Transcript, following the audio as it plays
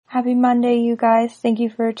Happy Monday, you guys. Thank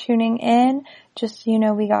you for tuning in. Just so you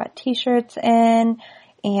know, we got t-shirts in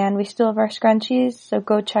and we still have our scrunchies, so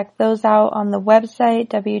go check those out on the website,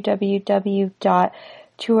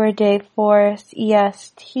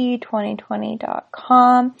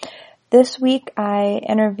 www.tourdayforceest2020.com. This week I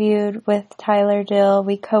interviewed with Tyler Dill.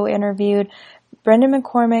 We co-interviewed Brendan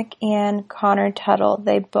McCormack and Connor Tuttle.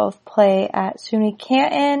 They both play at SUNY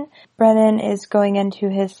Canton. Brendan is going into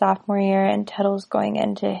his sophomore year and Tuttle's going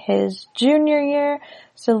into his junior year.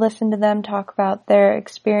 So listen to them talk about their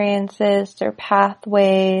experiences, their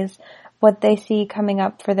pathways, what they see coming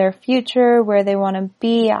up for their future, where they want to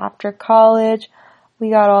be after college. We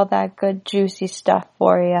got all that good juicy stuff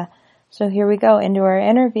for you. So here we go into our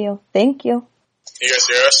interview. Thank you. You guys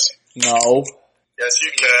hear us? No. Yes,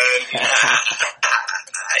 you can.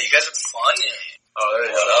 You guys are funny. Oh, there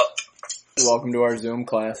you What go. up? Welcome to our Zoom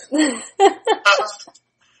class. Which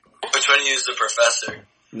one is the professor?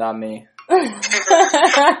 Not me.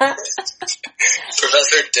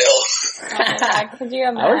 Professor Dill. Could you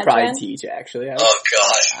imagine? I would probably teach, actually. Oh,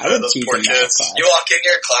 gosh. I would Those teach poor in that kids. class. You walk in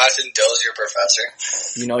your class and Dill's your professor.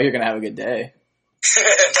 You know you're going to have a good day.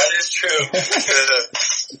 That is true.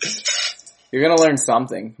 You're going to learn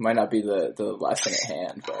something. Might not be the lesson at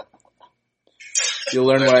hand, but you'll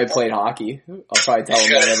learn what I played hockey. I'll probably tell them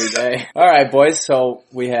that every day. All right, boys. So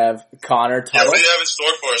we have Connor Yeah, Tuttle. what do you have in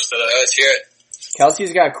store for us today? Let's hear it.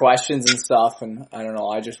 Kelsey's got questions and stuff, and I don't know.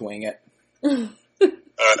 I just wing it. Tuttle's a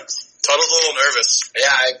little nervous.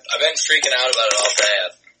 Yeah, I've been freaking out about it all day.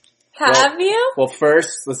 Have you? Well,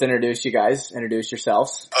 first, let's introduce you guys. Introduce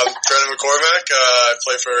yourselves. I'm Brendan McCormack. I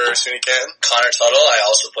play for SUNY Canton. Connor Tuttle, I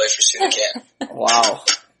also play for SUNY Canton. Wow.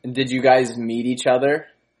 And did you guys meet each other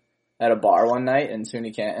at a bar one night in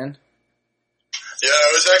SUNY Canton? Yeah,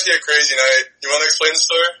 it was actually a crazy night. You want to explain the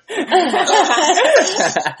story?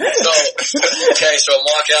 So I'm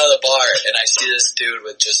walking out of the bar and I see this dude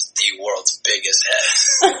with just the world's biggest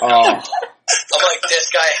head. Oh. I'm like,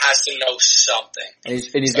 this guy has to know something. And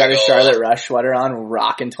he's got his Charlotte Rush sweater on,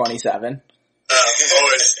 rocking 27.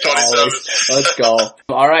 Always. 27. Let's go.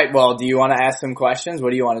 All right, well, do you want to ask some questions?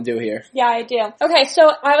 What do you want to do here? Yeah, I do. Okay, so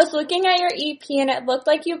I was looking at your EP and it looked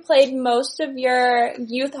like you played most of your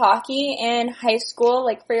youth hockey in high school,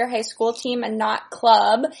 like for your high school team and not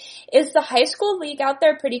club. Is the high school league out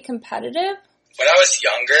there pretty competitive? When I was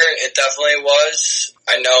younger, it definitely was.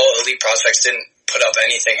 I know Elite Prospects didn't put up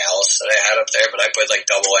anything else that I had up there, but I played like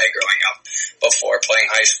double A growing up before playing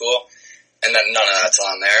high school, and then none of that's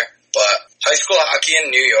on there. But high school hockey in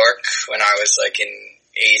New York when I was like in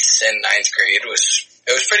 8th and 9th grade was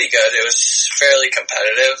pretty good. It was fairly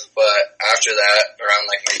competitive, but after that, around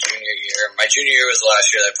like my junior year was the last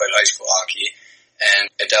year that I played high school hockey, and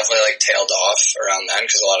it definitely like tailed off around then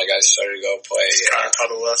because a lot of guys started to go play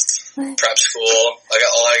Tuttle left. prep school. Like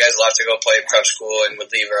a lot of guys left to go play prep school and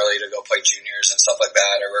would leave early to go play juniors and stuff like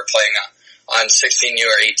that, or were playing on 16U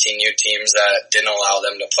or 18U teams that didn't allow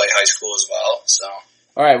them to play high school as well. So.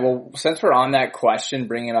 All right, well, since we're on that question,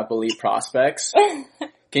 bringing up Elite Prospects,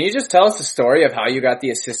 can you just tell us the story of how you got the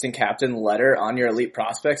assistant captain letter on your Elite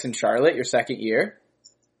Prospects in Charlotte your second year?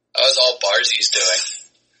 That was all Barzy's doing.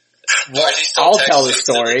 Well, I'll tell the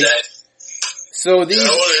story. So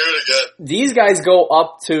these guys go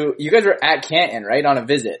up to, you guys were at Canton, right, on a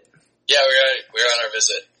visit? Yeah, we were on our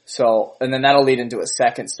visit. So, and then that'll lead into a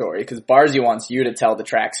second story, because Barzy wants you to tell the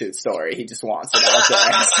tracksuit story. He just wants it out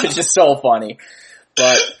there. It's just so funny.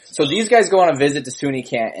 But, so these guys go on a visit to SUNY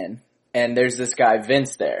Canton, and there's this guy,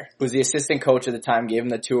 Vince, there, who's the assistant coach at the time, gave him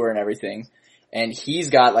the tour and everything, and he's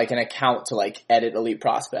got like an account to like edit Elite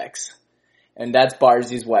Prospects. And that's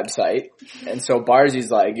Barzy's website. And so Barzy's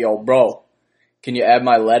like, yo, bro, can you add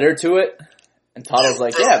my letter to it? And Tuttle's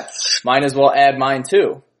like, yeah, might as well add mine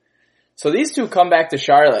too. So these two come back to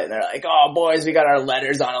Charlotte, and they're like, oh, boys, we got our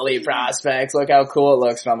letters on Elite Prospects. Look how cool it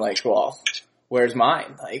looks. And I'm like, well, where's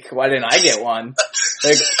mine? Like, why didn't I get one?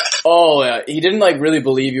 Like, he didn't like really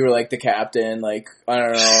believe you were like the captain. Like, I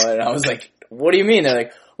don't know. And I was like, what do you mean? They're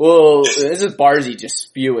like, well, this is Barzy just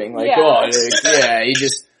spewing. Like, he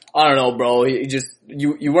just, I don't know, bro. He just,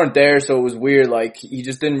 you weren't there, so it was weird. Like, he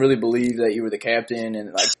just didn't really believe that you were the captain,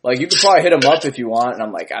 and like you could probably hit him up if you want. And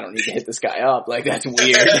I'm like, I don't need to hit this guy up. Like, that's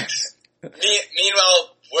weird.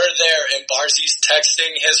 Meanwhile, we're there, and Barzy's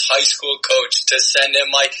texting his high school coach to send him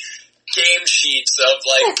like game sheets of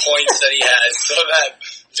like points that he has, so that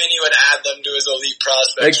Vinny would add them to his Elite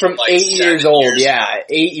Prospects. Like from 8 years old,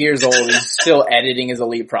 8 years old, he's still editing his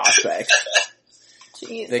Elite Prospects.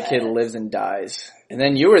 The kid lives and dies. And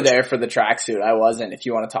then you were there for the tracksuit. I wasn't, if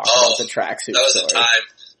you want to talk about the tracksuit that was story. the time.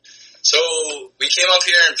 So we came up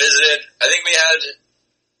here and visited. I think we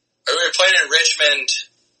were playing in Richmond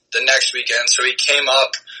the next weekend. So we came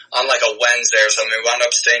up on like a Wednesday or something. We wound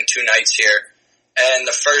up staying 2 nights here. And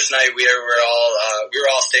the first night we were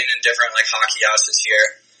all staying in different like hockey houses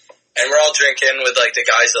here. And we're all drinking with like the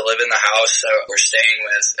guys that live in the house that we're staying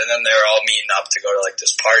with. And then they were all meeting up to go to like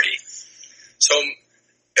this party. So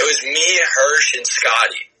it was me, Hirsch, and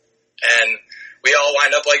Scotty. And we all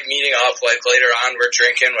wind up like meeting up like later on. We're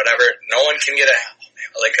drinking, whatever. No one can get a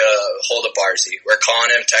hold of Barzy. We're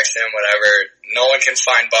calling him, texting him, whatever. No one can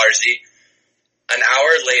find Barzy. An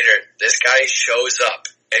hour later, this guy shows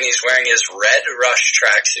up. And he's wearing his red Rush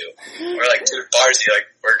tracksuit. We're like, dude, Barzy, like,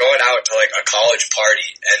 we're going out to like a college party,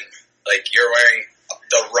 and like you're wearing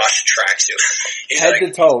the Rush tracksuit. Head to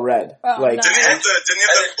toe red. Oh, like, Didn't he have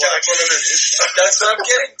the black one underneath? That's what I'm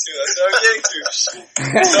getting to.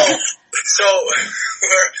 So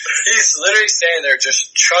he's literally standing there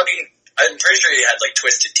just chugging. I'm pretty sure he had like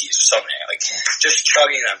twisted teas or something, like just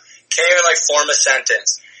chugging them. Can't even like form a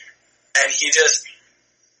sentence, and he just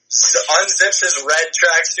unzips his red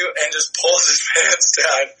tracksuit and just pulls his pants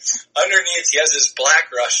down. Underneath, he has his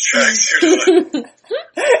black Rush tracksuit on.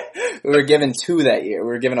 we were given 2 that year.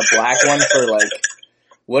 We were given a black one for like,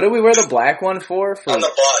 what did we wear the black one for? On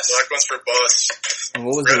the bus. Black one's for bus. And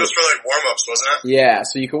what was Red it? was for like warm-ups, wasn't it? Yeah,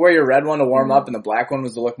 so you could wear your red one to warm up, and the black one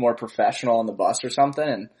was to look more professional on the bus or something.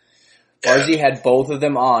 And Barzy had both of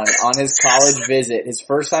them on his college visit, his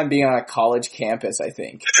first time being on a college campus, I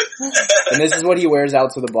think. And this is what he wears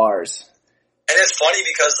out to the bars. And it's funny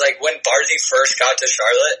because like when Barzy first got to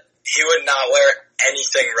Charlotte, he would not wear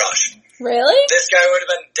anything Rush. Really? This guy would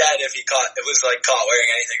have been dead if he was caught wearing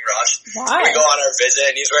anything Rush. Why? We go on our visit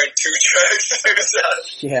and he's wearing 2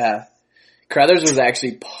 tracksuits. Yeah. Crothers was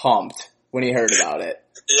actually pumped when he heard about it.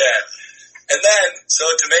 Yeah. And then, so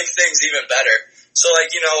to make things even better, so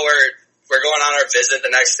like, you know, we're going on our visit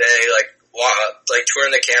the next day, like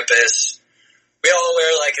touring the campus. We all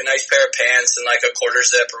wear like a nice pair of pants and like a quarter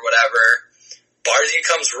zip or whatever. Barzy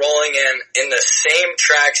comes rolling in the same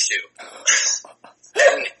tracksuit.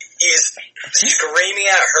 And he's screaming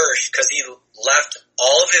at Hirsch because he left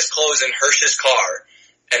all of his clothes in Hirsch's car.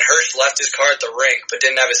 And Hirsch left his car at the rink but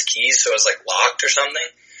didn't have his keys, so it was like locked or something.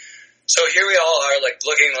 So here we all are like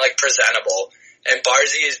looking like presentable. And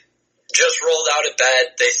Barzy is just rolled out of bed.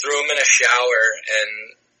 They threw him in a shower, and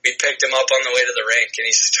we picked him up on the way to the rink, and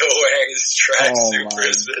he's still wearing his tracksuit for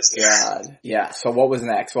his visit. God. Yeah, so what was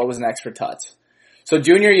next? What was next for Tuts? So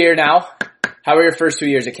junior year now, how were your first 2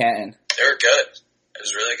 years at Canton? They were good. It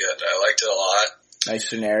was really good. I liked it a lot. Nice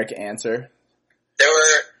generic answer. There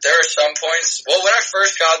were some points, well, when I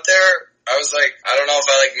first got there, I was like, I don't know if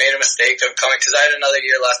I like made a mistake of coming, because I had another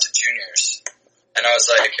year left at juniors. And I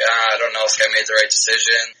was like, I don't know if I made the right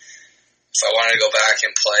decision. If I wanted to go back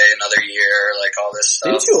and play another year, like all this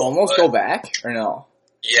stuff. Didn't you almost go back, or no?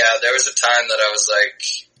 Yeah, there was a time that I was like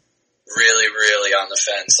really, really on the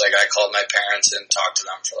fence. Like I called my parents and talked to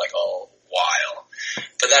them for like a while.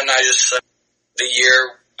 But then I just, the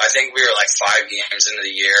year, I think we were like 5 games into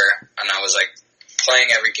the year, and I was like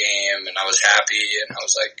playing every game, and I was happy, and I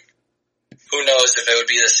was like, who knows if it would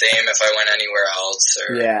be the same if I went anywhere else.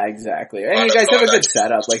 Or yeah, exactly. And you guys have a good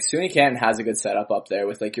setup. Like, SUNY Canton has a good setup up there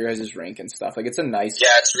with, like, your guys' rink and stuff. Like, it's a nice...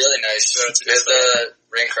 Yeah, it's really nice. There's the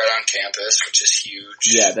rink right on campus, which is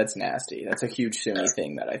huge. Yeah, that's nasty. That's a huge SUNY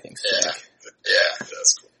thing that I think's sick. Yeah,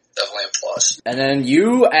 that's cool. Definitely a plus. And then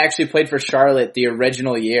you actually played for Charlotte the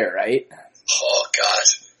original year, right? Oh,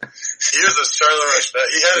 God. He was a Charlotte Rush bet.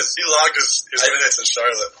 He logged his minutes in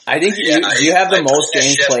Charlotte. I think you have the most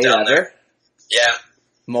games played ever. Yeah.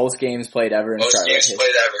 Most games played ever in Charlotte. Most games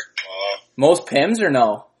played ever. Most PIMs or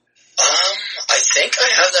no? I think I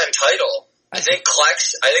have that title. I think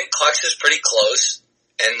Klex is pretty close.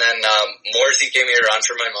 And then, Morsey gave me a run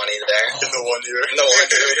for my money there. In the 1 year. In the 1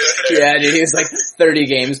 year he was there. Yeah, dude, he was like 30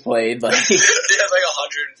 games played. Like he had like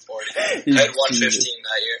 140. I had 115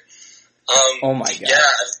 that year. Oh my God.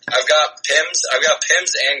 Yeah, I've got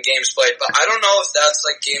PIMs and games played, but I don't know if that's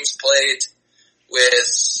like games played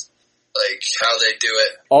with like how they do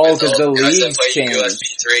it. Oh, because the leagues changed.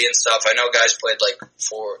 USB 3 and stuff. I know guys played like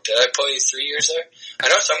 4. Did I play 3 years there? I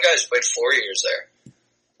know some guys played 4 years there.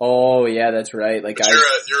 Oh yeah, that's right. Like you're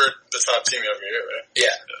the top team every year, right?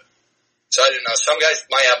 Yeah. So I didn't know. Some guys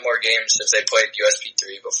might have more games if they played USB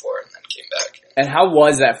 3 before and then came back. And how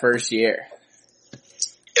was that first year?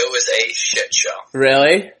 It was a shit show.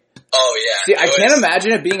 Really? Oh yeah. See, I can't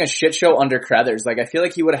imagine it being a shit show under Crothers. Like, I feel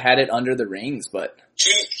like he would have had it under the rings, but...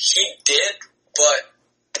 He did,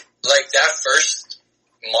 but, like, that first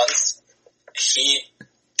month, he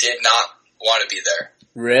did not want to be there.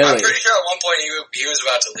 Really? I'm pretty sure at one point he was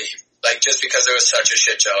about to leave. Like, just because it was such a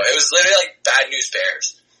shit show. It was literally like Bad News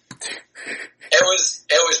Bears. It was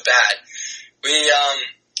bad.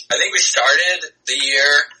 I think we started the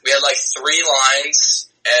year, we had like 3 lines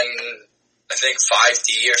and I think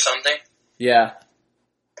 5D or something. Yeah.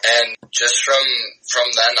 And just from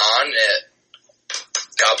then on, it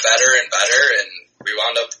got better and better, and we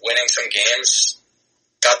wound up winning some games.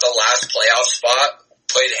 Got the last playoff spot,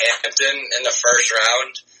 played Hampton in the first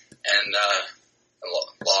round, and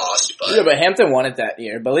lost. But yeah, but Hampton won it that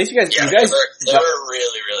year. But at least you guys, they were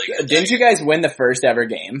really, really good. Didn't you guys win the first ever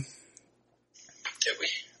game? Did we?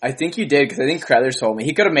 I think you did, because I think Crothers told me.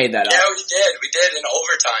 He could have made that up. Yeah, we did. We did in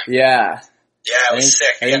overtime. Yeah. Yeah, it was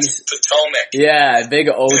sick against Potomac. Yeah, big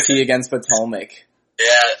OT against Potomac.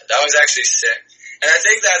 Yeah, that was actually sick. And I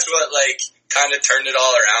think that's what, like, kind of turned it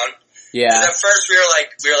all around. Yeah. Because at first we were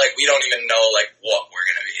like, we don't even know, like, what we're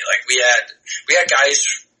gonna be. Like, we had guys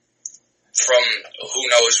from who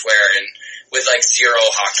knows where and with, like, zero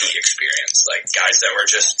hockey experience. Like, guys that were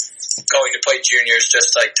just going to play juniors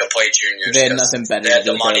just, like, to play juniors. They had nothing better to do. They had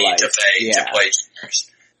the money to pay to play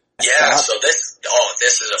juniors. Yeah, so this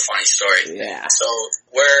is a funny story. Yeah. So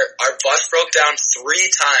our bus broke down 3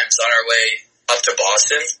 times on our way up to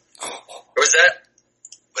Boston. Was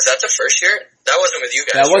that the first year? That wasn't with you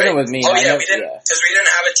guys, That wasn't right? with me. Oh yeah, we didn't, because we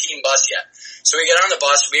didn't have a team bus yet. So we get on the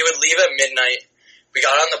bus, we would leave at midnight, we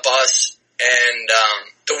got on the bus, and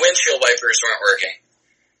the windshield wipers weren't working.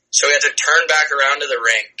 So we had to turn back around to the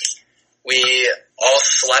rink. We all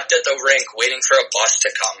slept at the rink waiting for a bus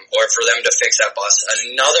to come, or for them to fix that bus.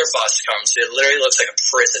 Another bus comes. It literally looks like a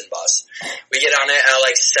prison bus. We get on it at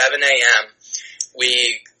like 7 a.m.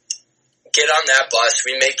 We get on that bus.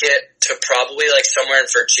 We make it to probably like somewhere in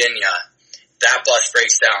Virginia. That bus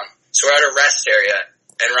breaks down. So we're at a rest area,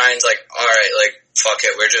 and Ryan's like, all right, like, fuck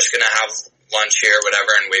it. We're just going to have lunch here,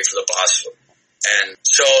 whatever, and wait for the bus. And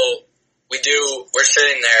so we're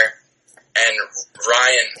sitting there, and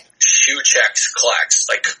Ryan shoe checks collects,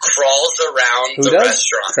 like crawls around the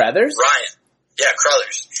restaurant. Crothers? Ryan. Yeah,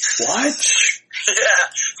 Crothers. What? Yeah.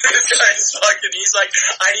 This guy's fucking, he's like,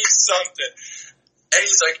 I need something. And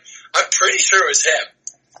he's like, I'm pretty sure it was him.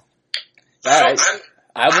 Alright.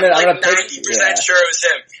 I'm like 90% sure it was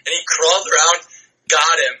him. And he crawled around,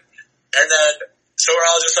 got him, and then, so we're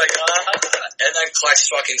all just like, and then Klex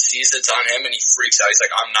fucking sees it's on him and he freaks out. He's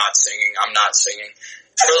like, I'm not singing.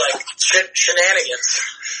 For like shenanigans.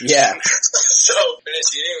 Yeah. So finish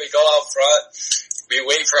eating, we go out front, we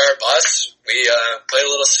wait for our bus, we play a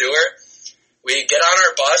little sewer, we get on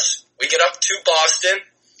our bus, we get up to Boston,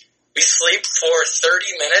 we sleep for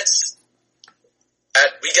 30 minutes,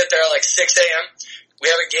 we get there at like 6 a.m., we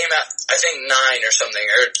have a game at, I think 9 or something,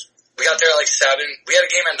 or we got there at like 7, we had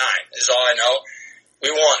a game at 9, is all I know. We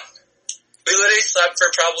won. We literally slept for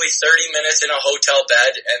probably 30 minutes in a hotel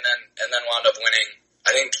bed, and then wound up winning.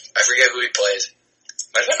 I forget who he plays.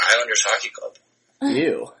 Might have been Islanders Hockey Club.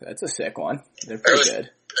 Ew, that's a sick one. They're pretty good.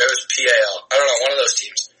 It was PAL. I don't know, one of those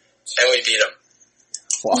teams. And we beat them.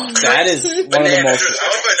 Wow, that is one of the most... I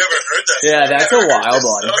hope I never heard that. Yeah, that's a wild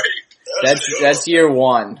one. That's year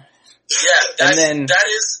 1. Yeah, that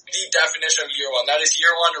is the definition of year 1. That is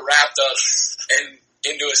year 1 wrapped up and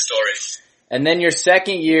into a story. And then your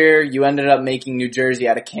second year, you ended up making New Jersey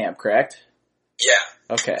out of camp, correct? Yeah.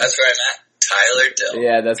 Okay. That's where I met Tyler Dill.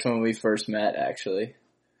 Yeah, that's when we first met, actually.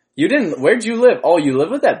 Where'd you live? Oh, you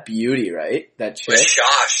lived with that beauty, right? That chick? With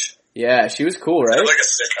Shosh. Yeah, she was cool, right? It was like a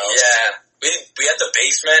sick house. Yeah. We had the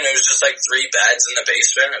basement. It was just like 3 beds in the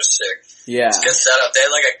basement. It was sick. Yeah. It's a good setup. They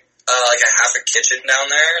had like a half a kitchen down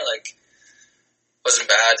there. Like, wasn't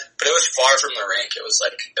bad. But it was far from the rink. It was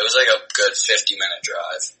like a good 50-minute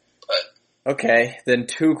drive. But okay, then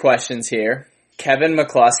 2 questions here. Kevin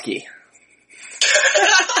McCluskey.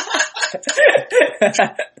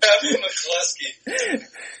 Kevin McCluskey.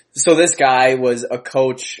 So this guy was a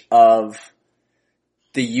coach of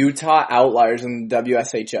the Utah Outliers in the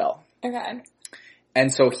WSHL. Okay.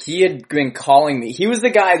 And so he had been calling me. He was the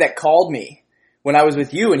guy that called me when I was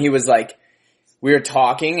with you, and he was like, we were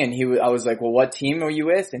talking, and I was like, well, what team are you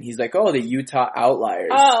with? And he's like, oh, the Utah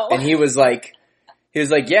Outliers. Oh. And he was like,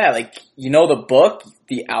 yeah, like, you know the book,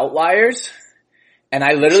 The Outliers? And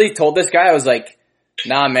I literally told this guy, I was like,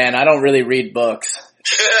 nah, man, I don't really read books.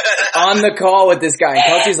 On the call with this guy. And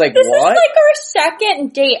Kelsey's like, this what? This is like our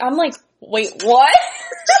second date. I'm like, wait, what?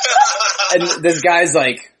 And this guy's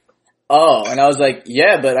like, oh. And I was like,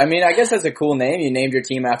 yeah, but I mean, I guess that's a cool name. You named your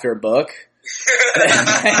team after a book.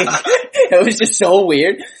 It was just so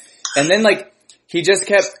weird. And then like, he just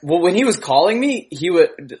kept, well, when he was calling me, he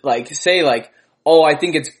would like say like, oh, I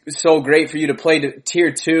think it's so great for you to play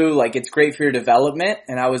tier 2. Like, it's great for your development.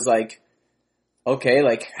 And I was like, okay,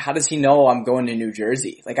 like, how does he know I'm going to New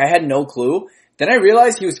Jersey? Like, I had no clue. Then I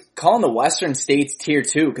realized he was calling the Western States Tier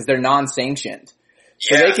 2 because they're non-sanctioned.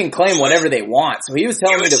 So they can claim whatever they want. So he was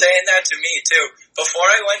telling me He was saying that to me too. Before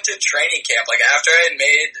I went to training camp, like after I had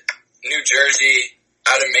made New Jersey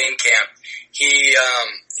out of main camp, he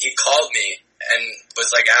called me and was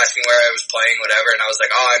like asking where I was playing, whatever, and I was like,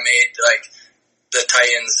 oh, I made like the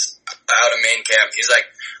Titans out of main camp. He's like,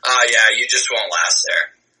 yeah, you just won't last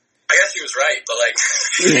there. I guess he was right, but like,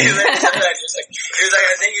 he was like,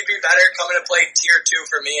 I think you'd be better coming to play Tier 2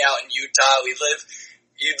 for me out in Utah.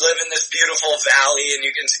 You'd live in this beautiful valley and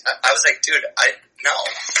you can, I was like, dude, no.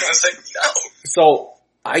 I was like, no. So,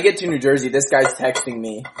 I get to New Jersey, this guy's texting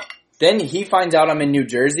me. Then he finds out I'm in New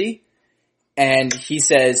Jersey, and he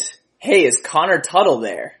says, hey, is Connor Tuttle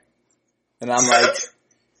there? And I'm like,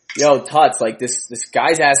 yo, Tuts, like, this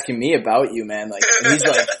guy's asking me about you, man. Like, and he's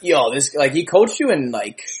like, yo, this, like, he coached you in,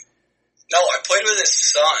 like... No, I played with his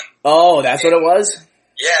son. Oh, that's what it was?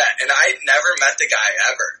 Yeah, and I never met the guy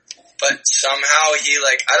ever. But somehow he,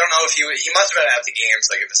 like, I don't know if he must have been at the games,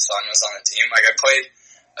 like, if his son was on the team. Like, I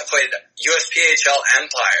played USPHL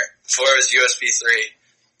Empire before it was USB 3.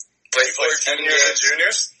 Played 14 years in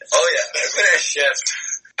juniors? Oh, yeah. I played a shift.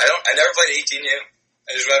 I never played 18U.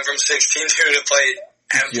 I just went from 16U to play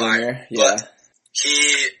Empire. Junior, yeah. But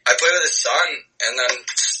I played with his son, and then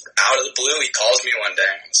out of the blue, he calls me one day,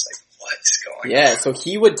 and I was like, what's going on? Yeah, so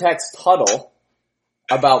he would text Tuttle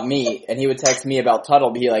about me, and he would text me about Tuttle,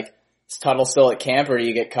 be like, is Tuttle still at camp, or do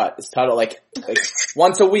you get cut? Is Tuttle, like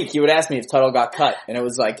once a week, he would ask me if Tuttle got cut, and it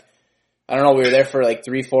was like, I don't know, we were there for like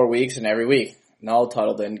 3-4 weeks, and every week, no,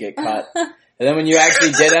 Tuttle didn't get cut. And then when you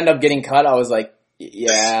actually did end up getting cut, I was like,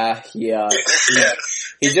 yeah, he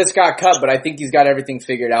just got cut, but I think he's got everything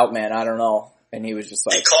figured out, man, I don't know. And he was just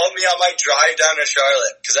like... He called me on my drive down to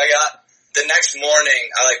Charlotte, because the next morning,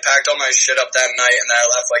 I like packed all my shit up that night, and then I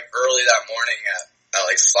left like early that morning at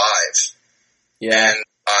like 5. Yeah. And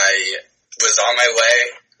I was on my way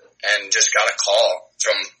and just got a call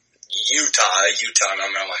from Utah, and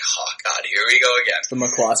I'm like, oh god, here we go again. The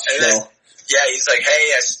McCloss show. Yeah, he's like, hey,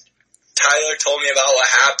 Tyler told me about what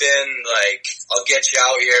happened, like, I'll get you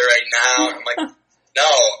out here right now. I'm like,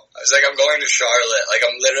 no. I was like, I'm going to Charlotte. Like,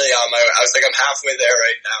 I'm literally on my way. I was like, I'm halfway there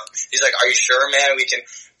right now. He's like, are you sure, man? We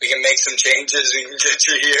can make some changes. We can get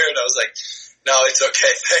you here. And I was like, no, it's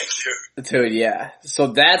okay. Thank you. Dude, yeah. So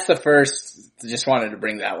that's the first, just wanted to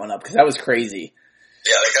bring that one up because that was crazy.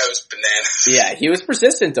 Yeah, that guy was bananas. Yeah, he was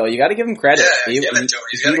persistent though. You gotta give him credit. Yeah, he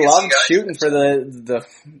loved shooting for the,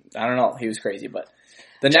 I don't know, he was crazy. But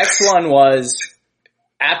the next one was,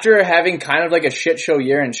 after having kind of like a shit show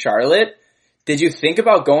year in Charlotte, did you think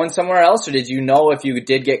about going somewhere else, or did you know if you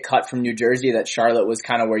did get cut from New Jersey that Charlotte was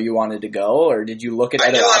kind of where you wanted to go, or did you look at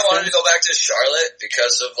other options? I wanted to go back to Charlotte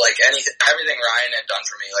because of like everything Ryan had done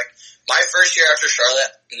for me. Like my first year after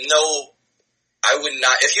Charlotte, no, I would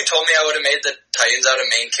not. If you told me I would have made the Titans out of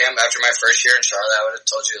main camp after my first year in Charlotte, I would have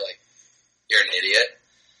told you like, you're an idiot.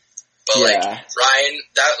 But like Ryan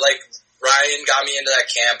got me into that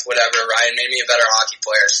camp. Whatever. Ryan made me a better hockey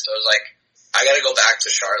player. So it was like, I gotta go back to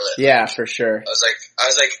Charlotte. Yeah, for sure. I was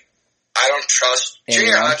like, I don't trust.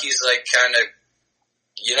 Junior hockey's like kind of,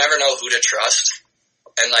 you never know who to trust.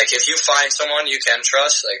 And like, if you find someone you can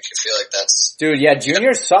trust, like, I feel like that's... Dude, yeah,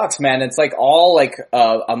 junior sucks, man. It's like all like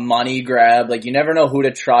a money grab. Like, you never know who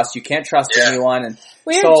to trust. You can't trust anyone. And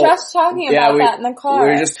we were just talking about that in the car. We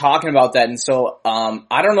were just talking about that. And so,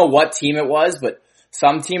 I don't know what team it was, but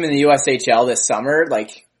some team in the USHL this summer,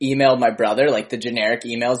 like, emailed my brother, like the generic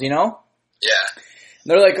emails, you know? Yeah.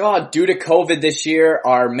 They're like, oh, due to COVID this year,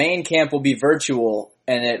 our main camp will be virtual,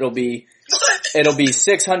 and it'll be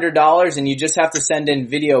 $600, and you just have to send in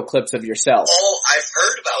video clips of yourself. Oh, I've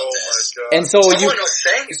heard about this. My God. And so someone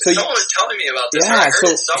was telling me about this. Yeah, I heard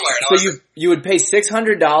it somewhere. You would pay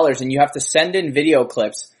 $600, and you have to send in video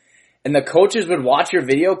clips, and the coaches would watch your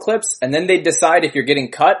video clips, and then they'd decide if you're getting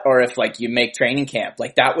cut or if like you make training camp.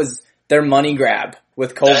 Like that was their money grab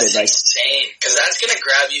with COVID. That's insane, because that's going to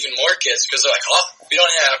grab even more kids, because they're like, oh, we don't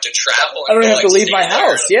even have to travel. I don't have to leave my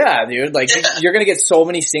house. Yeah, dude. Like, you're going to get so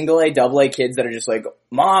many single A, double A kids that are just like,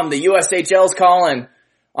 Mom, the USHL's calling.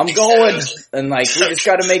 I'm going. And like, we just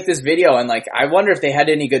got to make this video. And like, I wonder if they had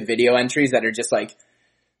any good video entries that are just like,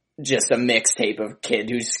 just a mixtape of a kid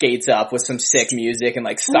who skates up with some sick music and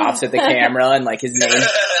like stops at the camera and like his name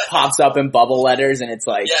pops up in bubble letters and it's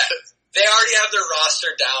like... Yeah. They already have their roster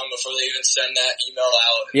down before they even send that email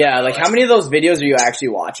out. Yeah, like how many of those videos are you actually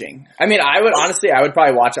watching? I mean, I would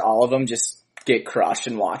probably watch all of them, just get crushed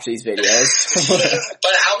and watch these videos.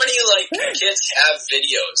 But how many like kids have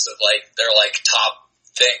videos of like their like top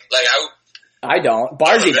thing? Like I don't.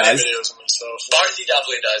 Barzy does. Videos of myself. Barzy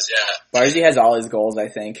definitely does, yeah. Barzy has all his goals, I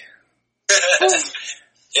think.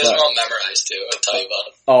 He has them all memorized too, I'll tell you about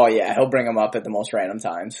it. Oh yeah, he'll bring them up at the most random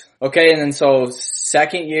times. Okay, and then so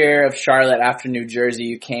second year of Charlotte after New Jersey,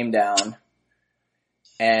 you came down.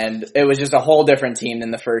 And it was just a whole different team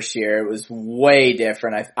than the first year. It was way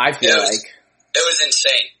different, I feel like. It was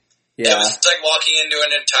insane. Yeah. It was like walking into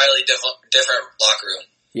an entirely different locker room.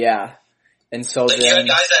 Yeah. And so like, then... you had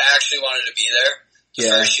guys that actually wanted to be there the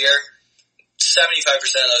first year. 75% of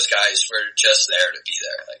those guys were just there to be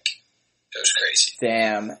there. Like, it was crazy.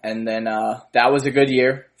 Damn. And then, that was a good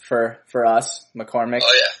year for us, McCormack.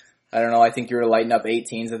 Oh, yeah. I don't know, I think you were lighting up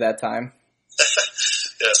 18s at that time.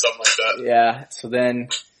 Yeah, something like that. Yeah. So then,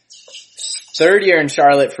 third year in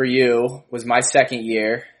Charlotte for you was my second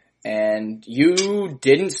year. And you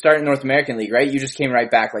didn't start in North American League, right? You just came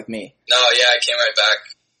right back like me. No, yeah, I came right back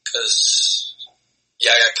because, I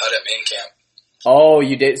got cut at main camp. Oh,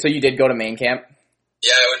 you did? So you did go to main camp?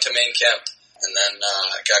 Yeah, I went to main camp, and then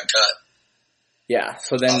I got cut. Yeah,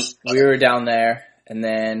 so then we were down there, and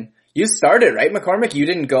then you started, right, McCormack? You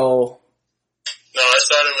didn't go... No, I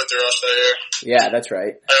started with the Rush that year. Yeah, that's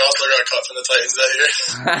right. I also got cut from the Titans that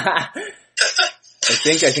year.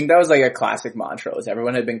 I think that was like a classic mantra. Was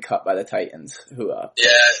everyone had been cut by the Titans. Yeah,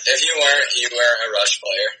 if you weren't a Rush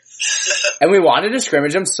player. And we wanted to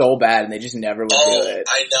scrimmage them so bad, and they just never would do it.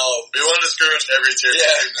 I know. We wanted to scrimmage every tier.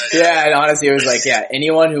 Yeah, and honestly, it was like,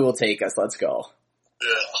 anyone who will take us, let's go.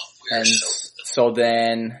 Yeah. And so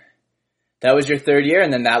then that was your third year,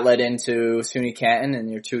 and then that led into SUNY Canton in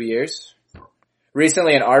your 2 years.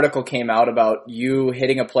 Recently, an article came out about you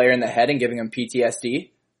hitting a player in the head and giving him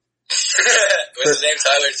PTSD. Was his name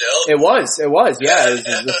Tyler Dill? It was, yeah. It was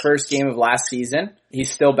the first game of last season.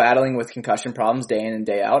 He's still battling with concussion problems day in and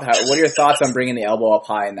day out. What are your thoughts on bringing the elbow up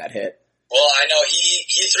high in that hit? Well, I know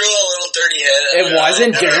he threw a little dirty hit. It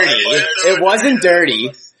wasn't dirty. It wasn't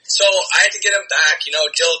dirty. So I had to get him back.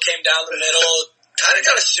 Dill came down the middle, kind of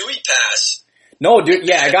got a suey pass. No, dude,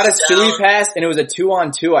 yeah, I got a suey pass, and it was a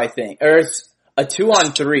 2-on-2, I think. Or a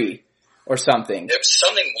 2-on-3 or something. It was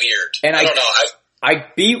something weird. And I don't know. I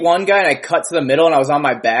beat one guy and I cut to the middle and I was on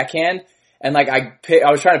my backhand and like I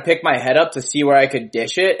was trying to pick my head up to see where I could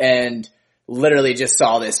dish it and literally just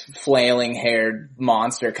saw this flailing haired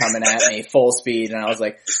monster coming at me full speed and I was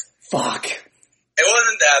like, fuck. It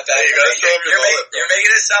wasn't that bad. You're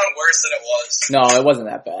making it sound worse than it was. No, it wasn't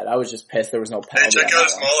that bad. I was just pissed there was no penalty. Hey, check out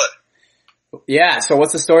his mullet. Yeah, so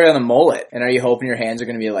what's the story on the mullet? And are you hoping your hands are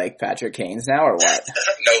going to be like Patrick Kane's now or what?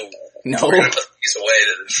 No. We're going to put these away.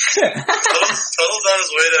 Tuttle's on his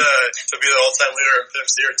way to be the all-time leader in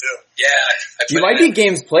Pimps here, too. Yeah. You might be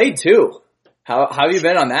games played, too. How have you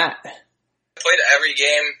been on that? I played every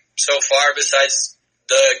game so far besides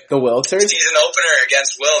the Wilkesers? Season opener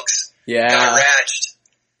against Wilkes. Yeah. Got ratched.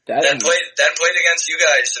 Then played against you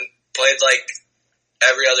guys and played like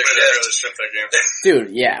every other shift that game. Dude,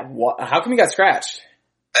 yeah. How come you got scratched?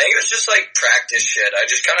 I think it was just like practice shit. I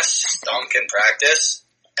just kind of stunk in practice.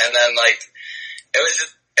 And then like,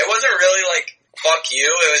 it wasn't really like, fuck you.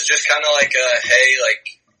 It was just kind of like hey,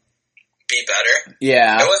 like, be better.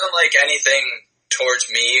 Yeah. It wasn't like anything towards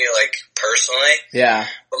me, like, personally. Yeah.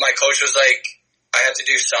 But my coach was like, I had to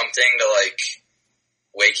do something to like,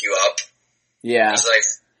 wake you up. Yeah. It was like,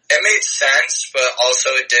 it made sense, but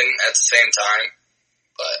also it didn't at the same time.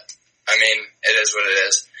 But, I mean, it is what it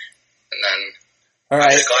is. And then, I'm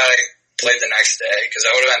just glad I played the next day, because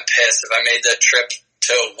I would have been pissed if I made the trip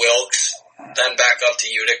to Wilkes, then back up to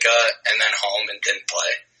Utica, and then home and didn't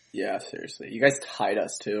play. Yeah, seriously. You guys tied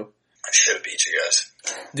us, too. I should have beat you guys.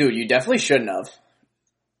 Dude, you definitely shouldn't have.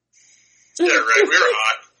 Yeah, right. We were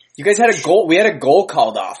hot. You guys had a goal. We had a goal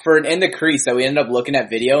called off for an in the crease that we ended up looking at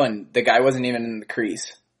video, and the guy wasn't even in the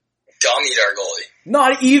crease. Dummied our goalie.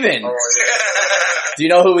 Not even. Oh, yeah. Do you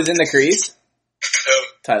know who was in the crease? Who?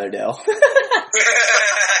 Tyler Dill. Fair.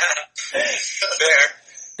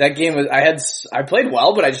 That game was. I played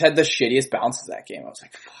well, but I just had the shittiest bounces that game. I was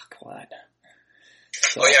like, fuck, what?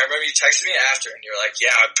 So, oh yeah, I remember you texted me after, and you were like, "Yeah,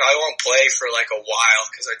 I probably won't play for like a while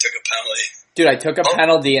because I took a penalty." Dude, I took a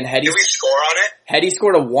penalty, and Hetty. Did we score on it? Hetty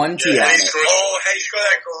scored a 1-2 on it. Hetty scored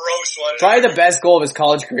that gross one. Probably the best goal of his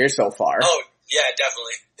college career so far. Oh yeah,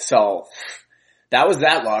 definitely. So that was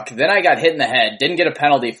that luck. Then I got hit in the head. Didn't get a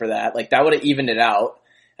penalty for that. Like that would have evened it out.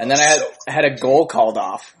 And then I had a goal called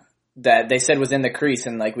off that they said was in the crease,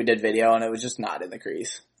 and like we did video, and it was just not in the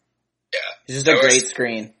crease. Yeah, it's just a great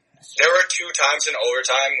screen. There were 2 times in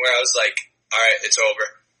overtime where I was like, all right, it's over.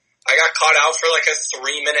 I got caught out for like a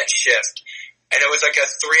 3-minute shift, and it was like a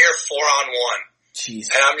 3 or 4 on 1.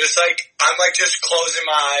 Jeez. And I'm just closing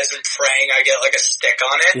my eyes and praying I get like a stick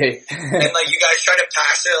on it. Yeah. And like you guys try to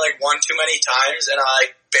pass it like 1 too many times, and I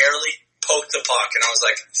like barely poked the puck, and I was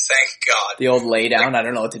like, thank God. The old lay down. I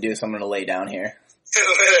don't know what to do, so I'm going to lay down here.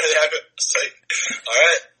 Literally, I was like, all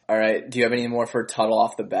right. All right. Do you have any more for Tuttle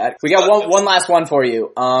off the bat? We got one last one for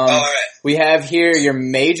you. All right. We have here your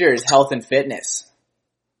major is health and fitness.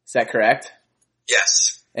 Is that correct?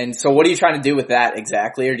 Yes. And so what are you trying to do with that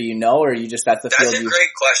exactly? Or do you know, or are you just that's the field? That's a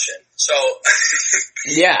great question. So,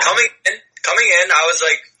 yeah. Coming in, I was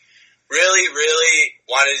like, really, really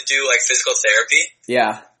wanted to do like physical therapy.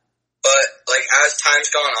 Yeah. But like as time's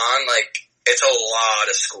gone on, like it's a lot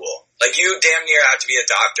of school. Like you damn near have to be a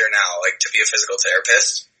doctor now, like to be a physical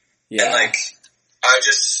therapist. Yeah. And like, I'm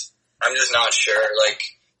just not sure, like,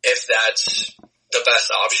 if that's the best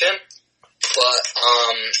option. But,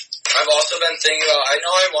 I've also been thinking about, I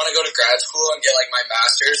know I want to go to grad school and get like my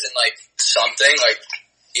master's in like something, like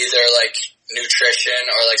either like nutrition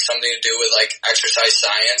or like something to do with like exercise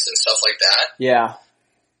science and stuff like that. Yeah.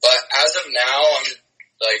 But as of now, I'm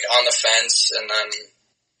like on the fence, and then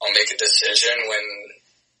I'll make a decision when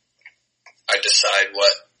I decide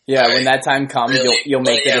what. Yeah, when that time comes, really, you'll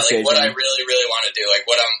make the decision. Like what I really, really want to do, like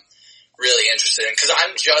what I'm really interested in, because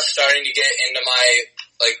I'm just starting to get into my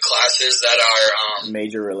like classes that are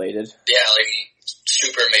major related. Yeah, like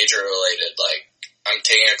super major related. Like I'm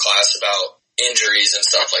taking a class about injuries and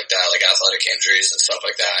stuff like that, like athletic injuries and stuff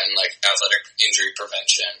like that, and like athletic injury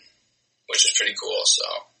prevention, which is pretty cool. So.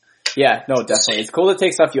 Yeah, no, definitely. It's cool to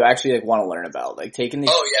take stuff you actually like want to learn about, like taking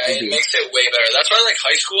these. Oh yeah, it makes it way better. That's why like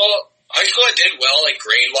high school I did well, like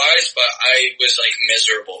grade-wise, but I was, like,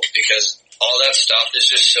 miserable because all that stuff is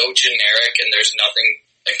just so generic and there's nothing,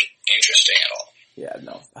 like, interesting at all. Yeah,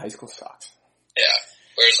 no, high school sucks. Yeah.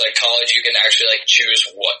 Whereas, like, college, you can actually, like, choose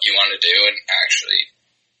what you want to do and actually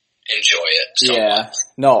enjoy it somewhat. Yeah.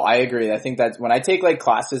 No, I agree. I think that when I take, like,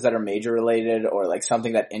 classes that are major-related or, like,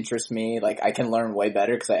 something that interests me, like, I can learn way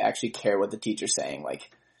better because I actually care what the teacher's saying. Like,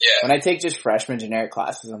 yeah. When I take just freshman generic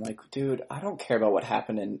classes, I'm like, dude, I don't care about what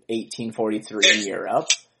happened in 1843 in Europe.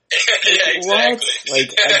 Yeah, exactly. What? Like,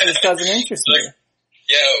 that just doesn't interest me.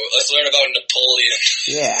 Yo, let's learn about Napoleon.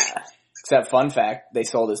 Yeah. Except, fun fact, they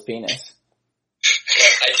sold his penis.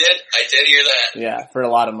 I did hear that. Yeah, for a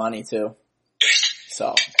lot of money, too.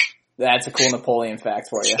 So, that's a cool Napoleon fact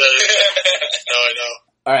for you. No, I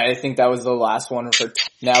know. Alright, I think that was the last one.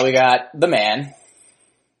 Now we got the man.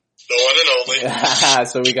 The one and only.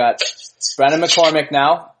 So we got Brendan McCormack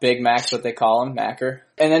now. Big Mac's what they call him, Macker.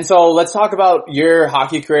 And then so let's talk about your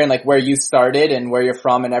hockey career and like where you started and where you're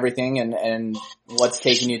from and everything and what's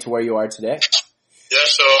taking you to where you are today. Yeah,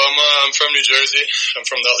 so I'm from New Jersey. I'm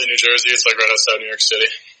from Nutley, New Jersey. It's like right outside New York City.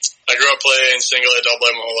 I grew up playing single A, double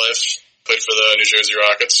A my whole life. Played for the New Jersey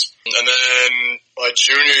Rockets. And then my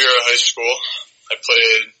junior year of high school, I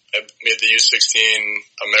made the U16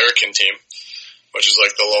 American team, which is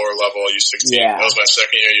like the lower level U16. Yeah. That was my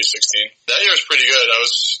second year U16. That year was pretty good.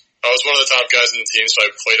 I was one of the top guys in the team, so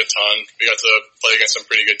I played a ton. We got to play against some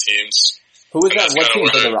pretty good teams. Who was that? What team?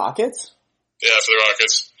 For the Rockets? Yeah, for the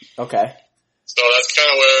Rockets. Okay. So that's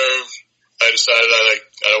kind of where I decided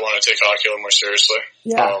I want to take hockey a little more seriously.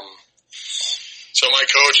 Yeah. So my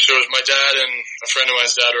coach, it was my dad and a friend of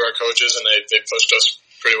mine's dad were our coaches, and they pushed us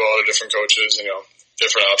pretty well to different coaches,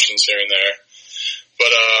 different options here and there.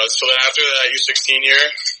 But, so then after that U16 year,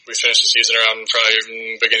 we finished the season around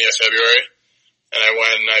probably beginning of February. And I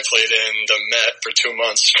went and I played in the Met for 2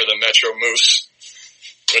 months for the Metro Moose,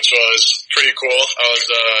 which was pretty cool. I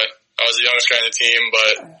was the youngest guy on the team,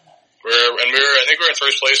 but I think we were in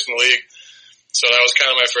first place in the league. So that was kind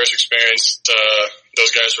of my first experience.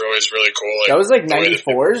 Those guys were always really cool. Like, that was like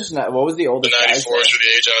 94s? What was the oldest guy? The 94s guys? were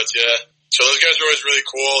the age outs, yeah. So those guys were always really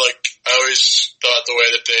cool. Like, I always thought the way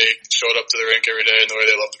that they showed up to the rink every day and the way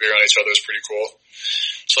they loved to be around each other was pretty cool.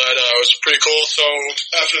 So that was pretty cool. So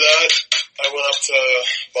after that, I went up to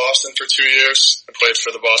Boston for 2 years. I played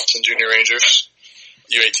for the Boston Junior Rangers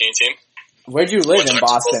U18 team. Where'd you live in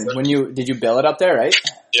Boston? Did you bill it up there, right?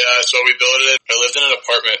 Yeah, so we billed it. I lived in an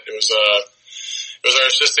apartment. It was our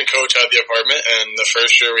assistant coach had the apartment, and the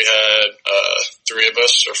first year we had 3 of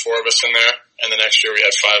us or 4 of us in there, and the next year we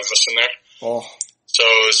had 5 of us in there. Oh. So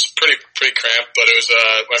it was pretty cramped, but it was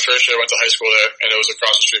my first year I went to high school there, and it was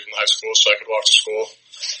across the street from the high school, so I could walk to school.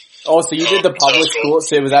 Oh, so you did the public school?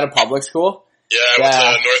 So was that a public school? Yeah, I went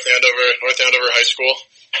to North Andover High School.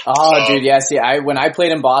 Oh, dude, yeah. See, when I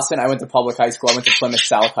played in Boston, I went to public high school. I went to Plymouth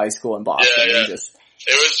South High School in Boston. Yeah.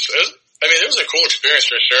 It was a cool experience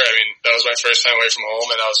for sure. I mean, that was my first time away from home,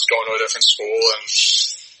 and I was going to a different school, and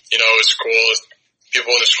it was cool.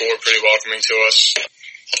 People in the school were pretty welcoming to us.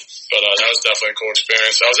 But that was definitely a cool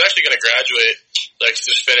experience. I was actually going to graduate, like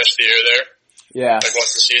just finish the year there. Yeah. Like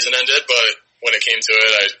once the season ended, but when it came to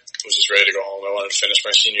it, I was just ready to go home. I wanted to finish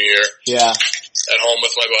my senior year. Yeah. At home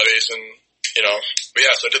with my buddies and, but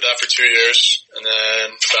yeah, so I did that for 2 years and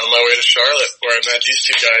then found my way to Charlotte where I met these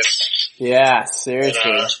two guys. Yeah, seriously.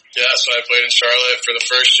 And, so I played in Charlotte for the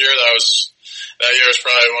first year. That year was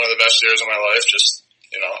probably one of the best years of my life. Just,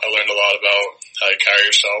 I learned a lot about how you carry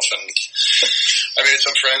yourself and I made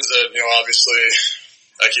some friends that, obviously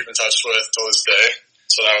I keep in touch with till this day.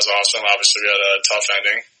 So that was awesome. Obviously we had a tough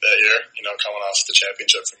ending that year, coming off the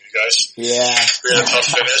championship from you guys. Yeah. We had a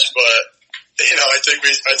tough finish, but I think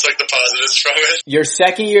I took the positives from it. Your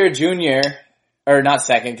second year junior, or not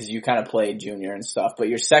second because you kind of played junior and stuff, but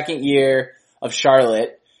your second year of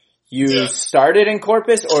Charlotte, you started in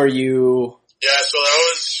Corpus or you... Yeah, so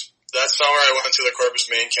that summer I went to the Corpus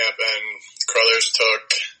main camp and Crothers took,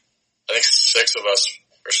 I think 6 of us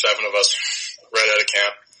or 7 of us right out of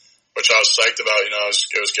camp, which I was psyched about, it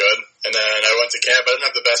was good. And then I went to camp, I didn't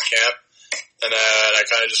have the best camp. And then I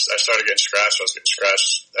started getting scratched. I was getting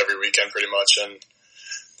scratched every weekend pretty much. And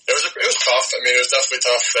it was tough. I mean, it was definitely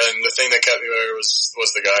tough. And the thing that kept me there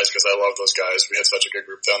was the guys because I love those guys. We had such a good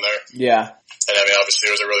group down there. Yeah. And I mean,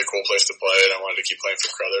 obviously it was a really cool place to play and I wanted to keep playing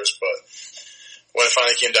for Crothers. But when it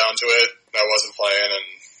finally came down to it, I wasn't playing and,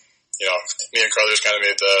 me and Crothers kind of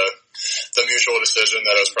made the mutual decision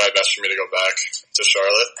that it was probably best for me to go back to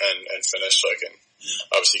Charlotte and finish so I can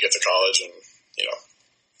obviously get to college and,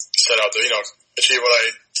 set out to, achieve what I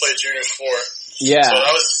played juniors for. Yeah. So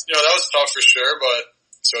that was tough for sure, but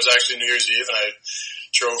so it was actually New Year's Eve and I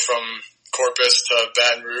drove from Corpus to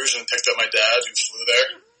Baton Rouge and picked up my dad who flew there,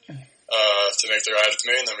 to make the ride with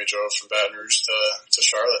me and then we drove from Baton Rouge to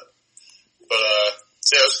Charlotte. But,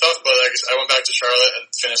 it was tough, but I went back to Charlotte and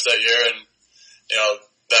finished that year and,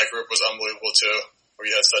 that group was unbelievable too.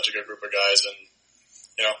 We had such a good group of guys and,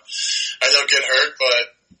 I ended up getting hurt, but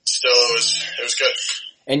still it was good.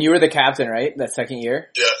 And you were the captain, right? That second year?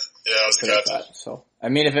 Yeah, I was the captain. So, I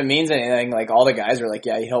mean, if it means anything, like all the guys were like,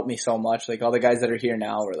 yeah, he helped me so much. Like all the guys that are here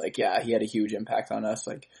now were like, yeah, he had a huge impact on us.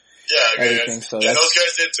 Like, everything. So those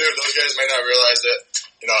guys did too. Those guys might not realize it,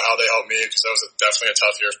 how they helped me because that was definitely a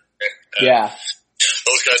tough year for me. And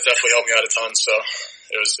those guys definitely helped me out a ton. So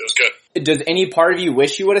it was good. Does any part of you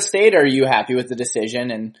wish you would have stayed, or are you happy with the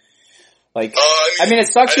decision? And like, I mean, it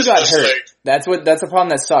sucks you got hurt. That's the problem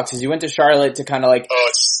that sucks is you went to Charlotte to kind of like. It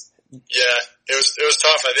was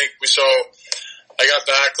tough. I think I got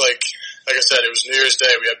back like I said, it was New Year's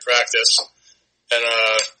Day. We had practice, and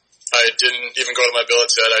I didn't even go to my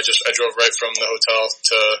billets yet. I drove right from the hotel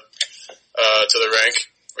to the rink.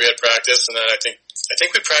 We had practice, and then I think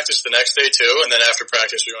we practiced the next day too. And then after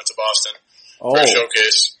practice, we went to Boston for a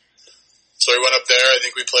showcase. So we went up there. I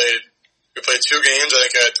think we played 2 games. I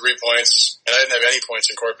think I had 3 points, and I didn't have any points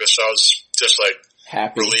in Corpus, so I was just like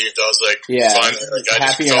happy, relieved. I was like, finally, I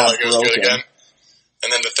happy just felt like it was broken. good again. And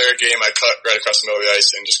then the third game, I cut right across the middle of the ice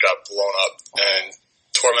and just got blown up and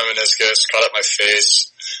tore my meniscus, cut up my face,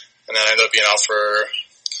 and then I ended up being out for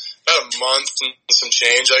about a month and some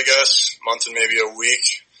change, I guess, month and maybe a week.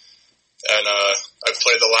 And I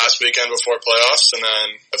played the last weekend before playoffs, and then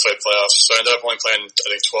I played playoffs. So I ended up only playing, I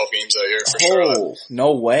think, 12 games that year for Charlotte.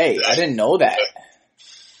 No way. Yeah. I didn't know that.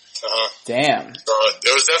 Yeah. Damn. So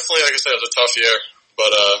it was definitely, like I said, it was a tough year,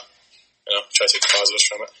 but try to take the positives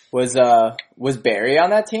from it. Was Barry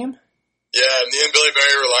on that team? Yeah, me and Billy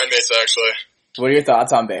Barry were line mates, actually. What are your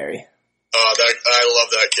thoughts on Barry? I love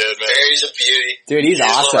that kid, man. Barry's a beauty. Dude, he's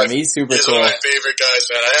awesome. He's super cool. He's one of my favorite guys,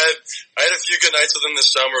 man. I had a few good nights with him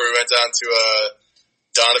this summer. We went down to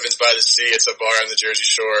Donovan's by the Sea. It's a bar on the Jersey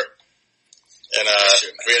Shore. And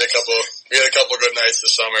we had a couple good nights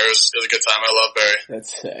this summer. It was a good time. I love Barry.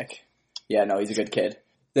 That's sick. Yeah, no, he's a good kid.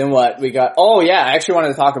 Then what? We got I actually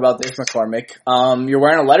wanted to talk about this, McCormack. You're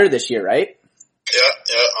wearing a letter this year, right? Yeah,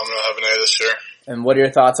 I'm gonna have an A this year. And what are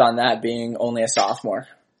your thoughts on that, being only a sophomore?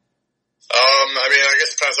 I mean, I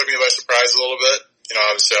guess it kind of took me by surprise a little bit.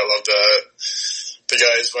 Obviously I loved the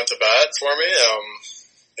guys went to bat for me.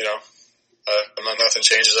 Nothing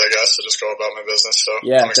changes, I guess. I just go about my business. So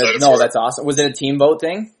yeah, I'm excited for it. That's awesome. Was it a team vote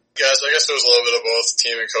thing? Yes, I guess it was a little bit of both,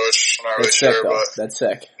 team and coach. I'm not really sick, sure, but that's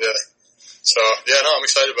sick. Yeah. So I'm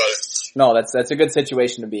excited about it. No, that's a good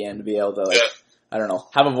situation to be in, to be able to I don't know,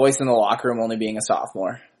 have a voice in the locker room only being a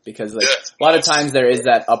sophomore. Because a lot of times there is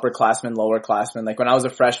that upperclassman, lowerclassman. Like when I was a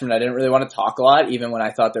freshman, I didn't really want to talk a lot, even when I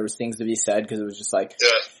thought there was things to be said, because it was just like,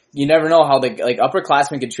 you never know how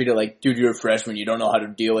upperclassmen get treated like, dude, you're a freshman, you don't know how to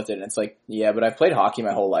deal with it. And it's like, yeah, but I've played hockey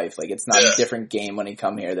my whole life. Like it's not a different game when you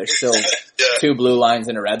come here. There's still 2 blue lines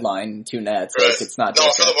and a red line, 2 nets. Right. Like it's not No,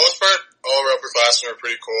 different. for the most part, all our upperclassmen are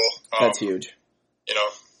pretty cool. That's huge.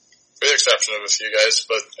 With the exception of a few guys,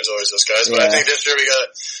 but there's always those guys. But I think this year we got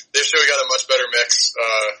a much better mix.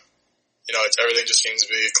 everything just seems to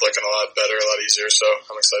be clicking a lot better, a lot easier, so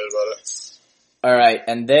I'm excited about it. All right,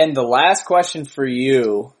 and then the last question for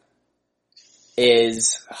you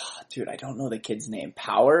is, dude, I don't know the kid's name.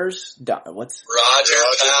 Powers? What's Roger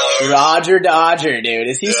Powers? Roger Dodger, dude.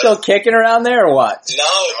 Is he still kicking around there or what? No.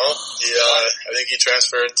 I think he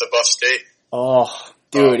transferred to Buff State. Oh,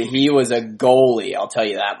 dude, he was a goalie, I'll tell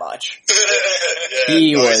you that much.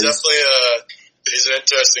 He's definitely he's an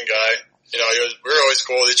interesting guy. We were always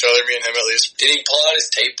cool with each other, me and him at least. Did he pull out his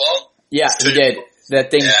tape ball? Yeah, he did. That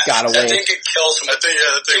thing got away. That thing could kill someone. That thing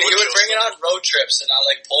he would bring it on road trips and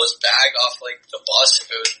I'd pull his bag off the bus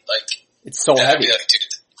if it was it's so heavy. Dude,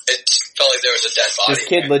 it felt like there was a dead body. This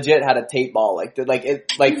kid legit had a tape ball,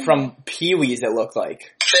 from Pee-wee's it looked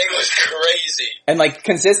like. Thing was crazy. And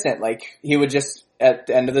consistent, he would just, at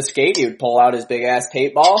the end of the skate, he would pull out his big ass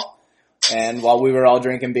tape ball, and while we were all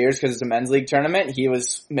drinking beers because it's a men's league tournament, he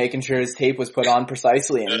was making sure his tape was put on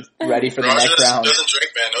precisely and ready for the next round. Doesn't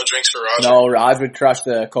drink, man. No drinks for Roger. No, Raj would crush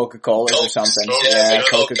the Coca-Colas or something. Yeah,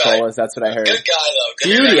 Coca-Colas, that's what I heard. Good guy though.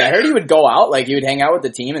 Dude, I heard he would go out, he would hang out with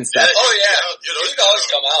the team and stuff. Oh yeah, he'd always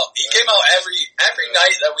come out. He came out every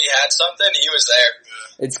night that we had something, he was there.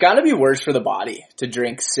 It's gotta be worse for the body to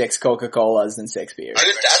drink 6 Coca-Colas than 6 beers.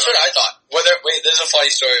 That's what I thought. Wait, there's a funny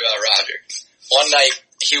story about Roger. One night,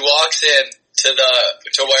 he walks in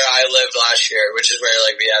to where I lived last year, which is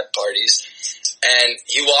where we had parties, and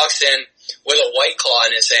he walks in with a White Claw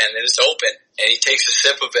in his hand and it's open, and he takes a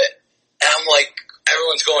sip of it, and I'm like,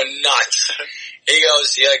 everyone's going nuts. He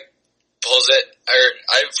pulls it, or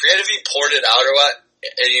I forget if he poured it out or what,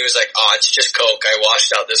 and he was like, "Oh, it's just Coke. I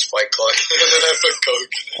washed out this White Claw." I put Coke.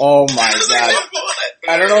 Oh my god!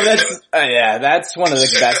 I don't know. That's one of the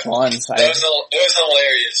best ones. It was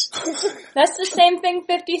hilarious. That's the same thing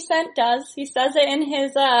 50 Cent does. He says it in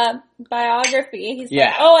his biography. He's like,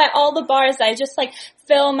 at all the bars, I just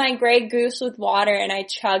fill my Grey Goose with water and I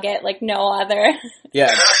chug it like no other.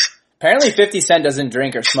 Yeah. Apparently 50 Cent doesn't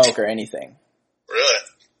drink or smoke or anything. Really?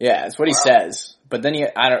 Yeah, that's what he says. But then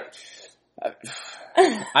I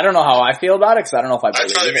don't know how I feel about it because I don't know if I believe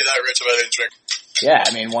it. I'd probably be that rich if I didn't drink. Yeah,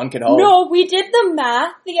 one could hope. No, we did the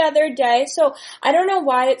math the other day, so I don't know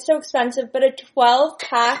why it's so expensive, but a 12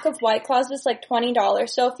 pack of White Claws was $20.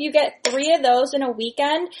 So if you get 3 of those in a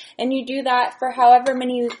weekend, and you do that for however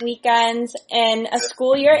many weekends in a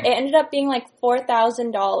school year, it ended up being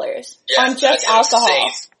 $4,000 on just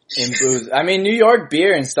alcohol. In booze. New York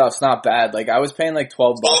beer and stuff's not bad. I was paying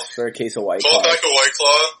 $12 for a case of White Claw. 12 pack of White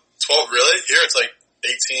Claw? 12, really? Here it's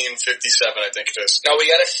 $18.57, I think it is. No, we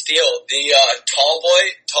gotta steal the tall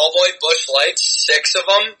boy Busch Lights, 6 of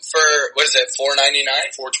them for what is it?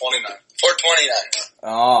 $4.99? $4.29.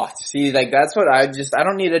 Oh, see, that's what I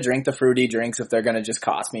don't need to drink the fruity drinks if they're gonna just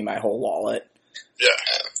cost me my whole wallet. Yeah,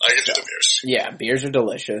 I can do the beers. Yeah, beers are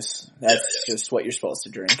delicious. That's just what you're supposed to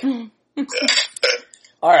drink. Yeah.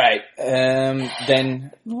 All right,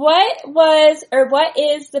 then. What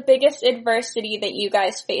is the biggest adversity that you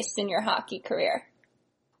guys faced in your hockey career?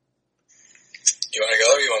 You want to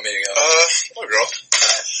go or you want me to go? I'll go.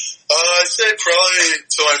 I'd say probably,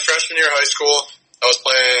 so my freshman year of high school, I was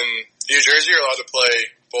playing, New Jersey, you're allowed to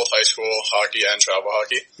play both high school hockey and travel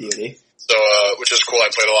hockey. Beauty. So, which is cool,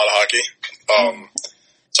 I played a lot of hockey.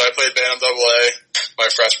 So I played Bantam AA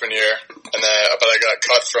my freshman year, but I got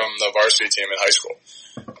cut from the varsity team in high school,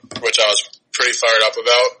 which I was pretty fired up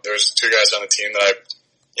about. There was 2 guys on the team that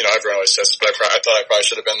everyone always says this, but I thought I probably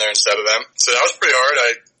should have been there instead of them. So that was pretty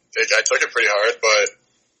hard. I took it pretty hard, but,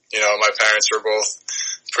 my parents were both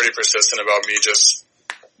pretty persistent about me just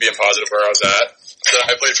being positive where I was at. So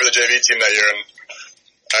I played for the JV team that year, and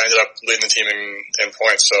I ended up leading the team in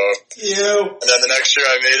points, so. And then the next year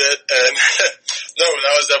I made it, and no,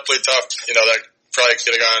 that was definitely tough. That probably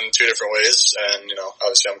could have gone 2 different ways, and,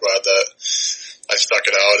 obviously I'm glad that I stuck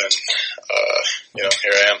it out, and,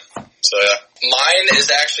 here I am. So, yeah. Mine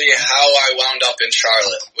is actually how I wound up in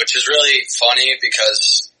Charlotte, which is really funny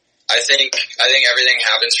because I think everything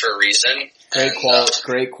happens for a reason.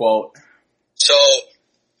 Great quote. So,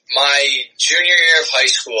 my junior year of high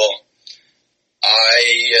school,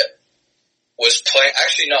 I was playing,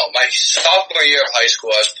 my sophomore year of high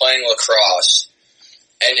school, I was playing lacrosse,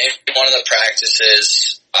 and in one of the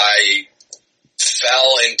practices, I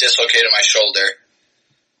fell and dislocated my shoulder,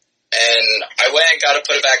 and I went and got it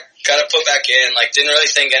put back in, didn't really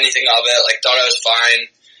think anything of it, thought I was fine,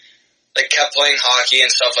 kept playing hockey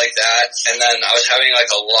and stuff like that, and then I was having,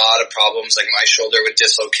 a lot of problems, my shoulder would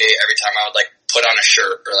dislocate every time I would, put on a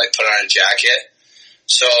shirt or, put on a jacket.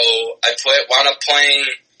 So I wound up playing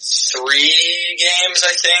 3 games,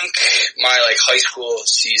 I think, my high school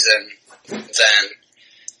season then.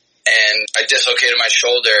 and I dislocated my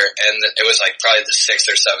shoulder, and it was like probably the 6th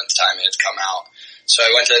or 7th time it had come out. So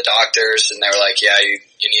I went to the doctors, and they were like, yeah, you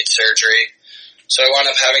need surgery. So I wound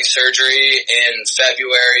up having surgery in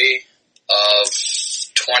February of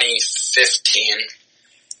 2015,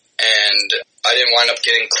 and I didn't wind up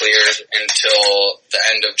getting cleared until the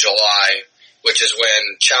end of July, which is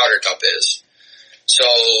when Chowder Cup is. So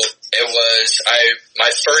it was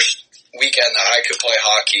my first weekend that I could play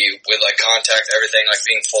hockey with like contact, everything, like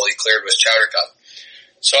being fully cleared was Chowder Cup.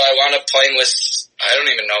 So I wound up playing with, I don't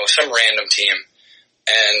even know, some random team.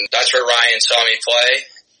 And that's where Ryan saw me play.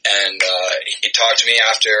 And he talked to me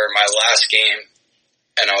after my last game.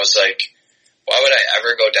 And I was like, why would I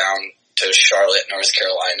ever go down to Charlotte, North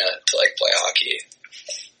Carolina to like play hockey?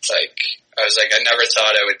 Like, I was like, I never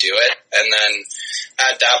thought I would do it. And then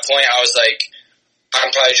at that point I was like, I'm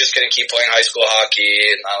probably just going to keep playing high school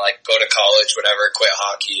hockey and I like go to college, whatever, quit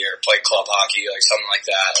hockey or play club hockey, like something like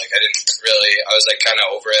that. Like I was like kind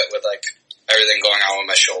of over it with like everything going on with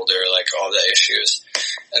my shoulder, like all the issues.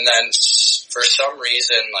 And then for some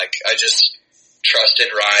reason, like I just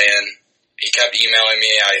trusted Ryan. He kept emailing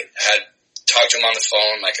me. I had talked to him on the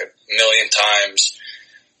phone like a million times.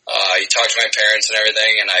 He talked to my parents and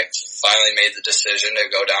everything, and I finally made the decision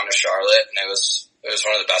to go down to Charlotte, and it was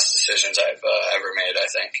one of the best decisions I've ever made, I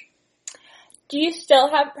think. Do you still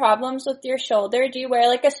have problems with your shoulder? Do you wear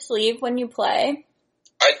like a sleeve when you play?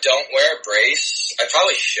 I don't wear a brace. I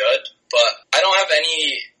probably should, but I don't have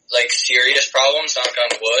any like serious problems, knock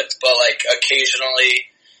on wood, but like occasionally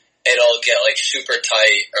it'll get like super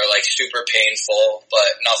tight or like super painful,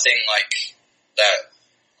 but nothing like that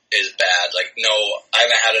is bad. Like no, I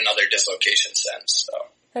haven't had another dislocation since, so.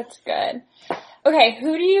 That's good. Okay,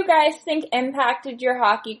 who do you guys think impacted your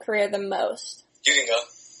hockey career the most? You can go.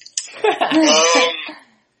 I'd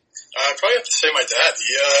probably have to say my dad.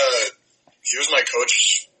 He was my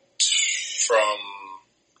coach from,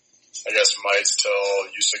 I guess, mites till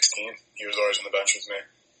U16. He was always on the bench with me.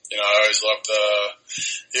 You know, I always loved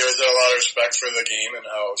he always had a lot of respect for the game and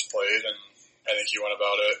how it was played, and I think he went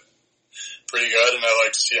about it pretty good, and I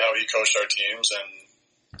like to see how he coached our teams, and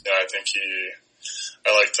yeah, I think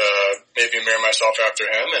I like to maybe mirror myself after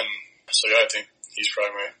him, and so yeah, I think he's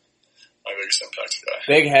probably my biggest impact guy.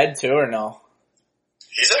 Big head too, or no?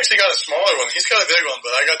 He's actually got a smaller one. He's got a big one,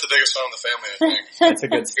 but I got the biggest one in the family, I think. That's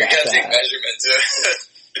a good stat. You gotta take measurements. Yeah.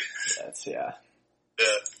 That's, yeah.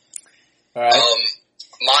 Yeah. Alright.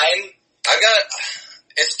 Mine,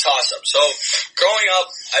 it's toss up. So, growing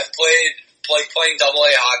up, I playing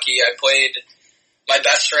AA hockey. My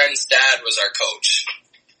best friend's dad was our coach.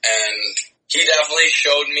 And he definitely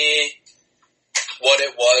showed me what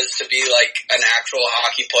it was to be like an actual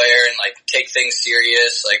hockey player and like take things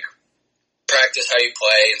serious, like practice how you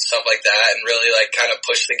play and stuff like that, and really like kind of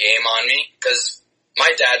push the game on me. Because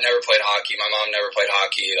my dad never played hockey, my mom never played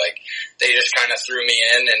hockey. Like they just kind of threw me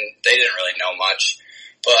in, and they didn't really know much.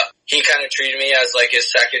 But he kind of treated me as like his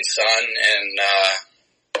second son, and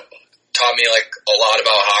taught me like a lot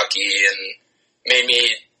about hockey, and made me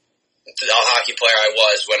the hockey player I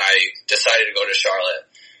was when I decided to go to Charlotte.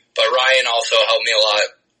 But Ryan also helped me a lot.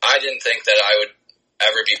 I didn't think that I would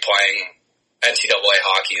ever be playing NCAA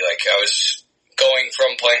hockey. Like I was going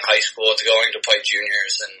from playing high school to going to play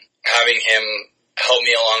juniors, and having him help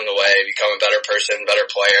me along the way, become a better person, better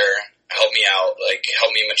player, help me out, like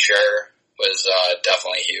help me mature was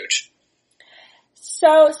definitely huge.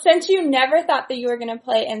 So, since you never thought that you were going to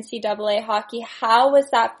play NCAA hockey, how was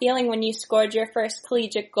that feeling when you scored your first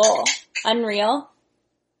collegiate goal? Unreal?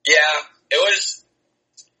 Yeah, it was,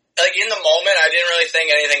 like, in the moment, I didn't really think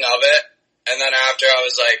anything of it, and then after, I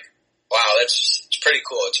was like, wow, it's pretty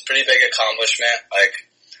cool. It's a pretty big accomplishment. Like,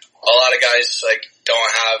 a lot of guys, like,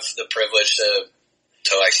 don't have the privilege to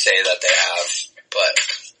like, say that they have, but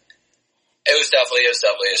it was definitely a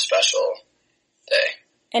special day.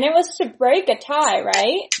 And it was to break a tie,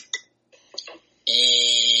 right?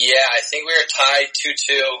 Yeah, I think we were tied 2-2.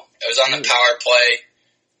 It was on the power play.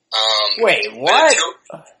 Wait, what?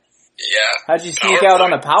 Yeah. How'd you sneak out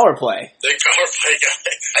on the power play? Big power play guy.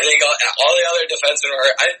 I think all the other defensemen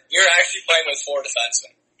we were actually playing with 4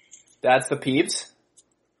 defensemen. That's the Peeps?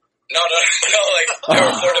 No, like, there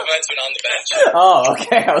were 4 defensemen on the bench. Oh,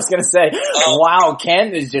 okay, I was gonna say, wow,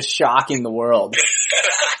 Kent is just shocking the world.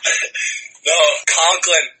 No,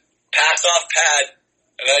 Conklin, pass off pad,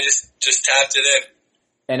 and I just tapped it in.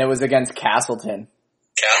 And it was against Castleton.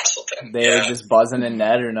 They were just buzzing in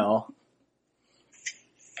net, or no?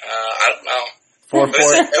 I don't know. 4-4.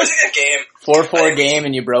 It was a good game. 4-4 game,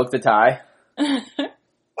 and you broke the tie?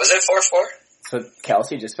 Was it 4-4? So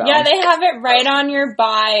Kelsey just found. Yeah, they have it right on your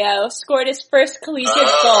bio. Scored his first collegiate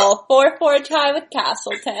goal. 4-4 tie with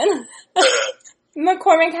Castleton.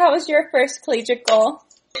 McCormack, how was your first collegiate goal?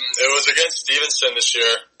 It was against Stevenson this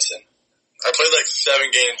year. I played like 7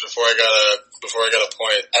 games before I got a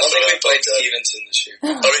point. I don't think we played Stevenson this year.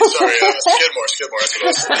 I mean, sorry, Skidmore, that's what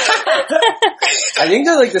it was. I think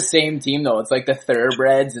they're like the same team though. It's like the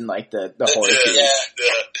thoroughbreds and like the horses. Yeah.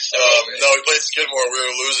 No, we played Skidmore. We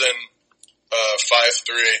were losing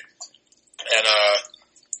 5-3, and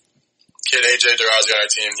kid AJ Durazi on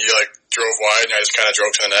our team, he like drove wide, and I just kind of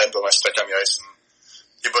drove to the net and put my stick on the ice, and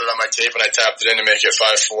he put it on my tape, and I tapped it in to make it 5-4.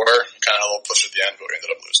 Kind of a little push at the end, but we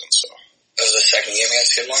ended up losing. So that was the second game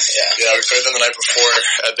against Skidmore? Yeah, we played them the night before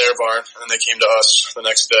at their barn, and then they came to us the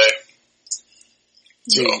next day.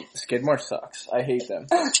 Dude, Skidmore sucks. I hate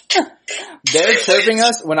them. They're chirping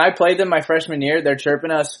us. When I played them my freshman year, they're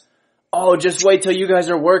chirping us, oh, just wait till you guys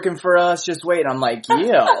are working for us. Just wait. I'm like,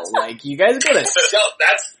 yo, like, you guys gotta...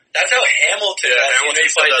 That's how Hamilton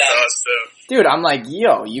played that to us, too. Dude, I'm like,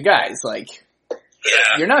 yo, you guys, like,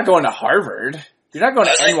 you're not going to Harvard. You're not going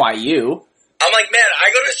to NYU. I'm like, man,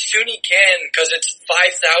 I go to SUNY Canton because it's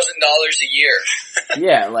 $5,000 a year.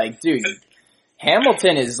 Yeah, like, dude,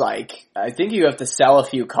 Hamilton is like, I think you have to sell a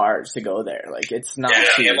few cars to go there. Like, it's not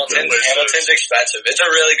cheap. Hamilton's expensive. It's a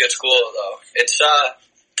really good school, though. It's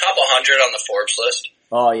top 100 on the Forbes list.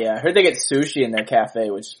 Oh, yeah. I heard they get sushi in their cafe,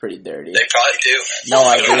 which is pretty dirty. They probably do. No,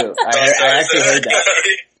 I do. I actually heard that.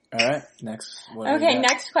 All right, next. Okay,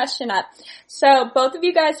 next question up. So both of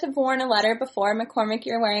you guys have worn a letter before. McCormack,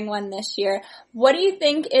 you're wearing one this year. What do you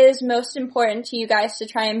think is most important to you guys to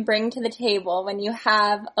try and bring to the table when you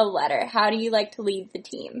have a letter? How do you like to lead the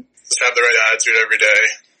team? Just have the right attitude every day.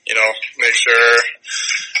 You know, make sure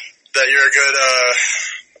that you're a good,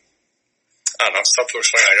 I don't know, it's tough to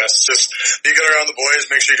explain, I guess. Just be good around the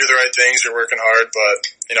boys, make sure you do the right things, you're working hard,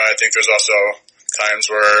 but, you know, I think there's also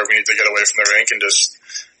times where we need to get away from the rink and just,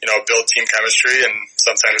 you know, build team chemistry, and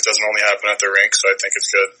sometimes it doesn't only happen at the rink, so I think it's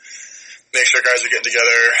good. Make sure guys are getting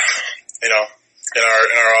together, you know, in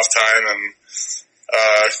our off time, and,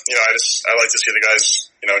 you know, I like to see the guys,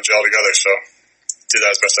 you know, gel together, so do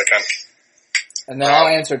that as best I can. And then I'll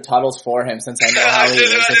answer Tuttle's for him since I know how he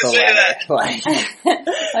is with the letter. Like,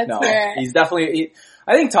 no, he's definitely,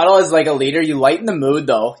 I think Tuttle is like a leader. You lighten the mood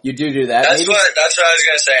though. You do that. That's what I was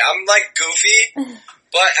gonna say. I'm like goofy,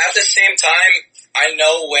 but at the same time, I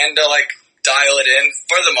know when to like dial it in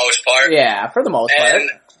for the most part. Yeah, for the most part. And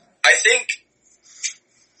I think,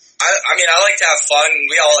 I mean, I like to have fun.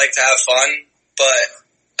 We all like to have fun, but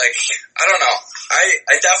like, I don't know.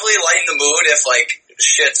 I definitely lighten the mood if like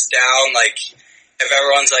shit's down, like if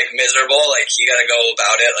everyone's like miserable, like you gotta go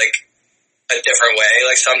about it like a different way.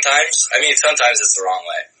 Like sometimes, I mean, sometimes it's the wrong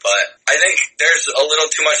way, but I think there's a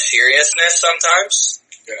little too much seriousness sometimes.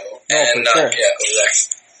 You know, and sure.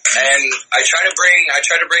 And I try to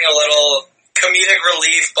bring a little comedic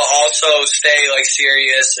relief, but also stay like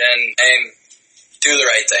serious and do the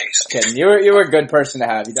right things. Okay, you were a good person to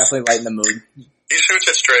have. You definitely lighten the mood. He shoots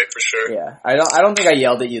it straight for sure. Yeah, I don't think I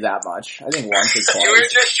yelled at you that much. I think once or twice. You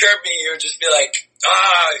would just chirp me. You would just be like,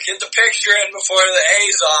 get the picture in before the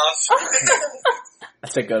A's off.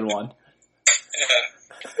 That's a good one.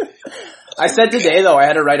 Yeah. I said today though, I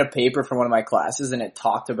had to write a paper for one of my classes, and it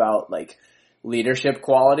talked about like leadership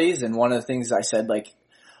qualities, and one of the things I said like,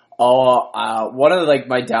 one of like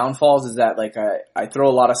my downfalls is that like I throw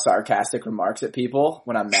a lot of sarcastic remarks at people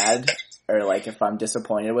when I'm mad. Or like if I'm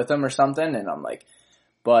disappointed with them or something, and I'm like,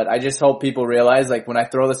 but I just hope people realize like when I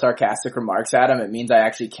throw the sarcastic remarks at them, it means I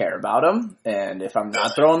actually care about them, and if I'm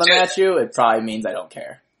not throwing them at you, it probably means I don't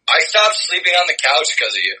care. I stopped sleeping on the couch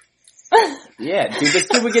because of you. Yeah, dude, this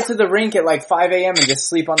kid would get to the rink at like 5 a.m. and just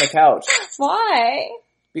sleep on the couch. Why?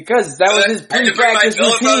 Because that was his pre-practice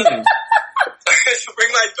routine. To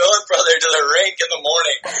bring my billet brother to the rink in the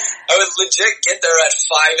morning. I would legit get there at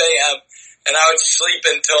 5 a.m. and I would sleep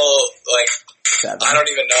until like 7. I don't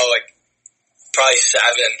even know, like probably 7,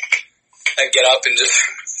 and get up and just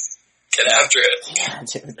get after it. Yeah,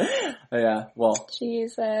 dude. Yeah, well.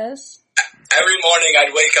 Jesus. Every morning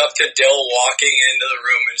I'd wake up to Dill walking into the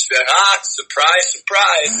room and just be like, surprise,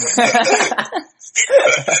 surprise.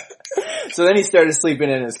 So then he started sleeping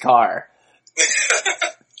in his car.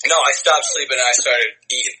 No, I stopped sleeping and I started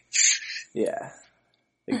eating. Yeah,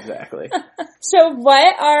 exactly. So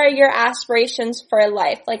what are your aspirations for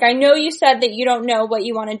life? Like, I know you said that you don't know what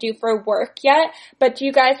you want to do for work yet, but do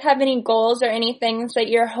you guys have any goals or any things that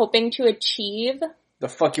you're hoping to achieve? The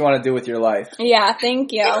fuck you want to do with your life? Yeah,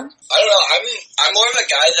 thank you. I don't know. I'm more of a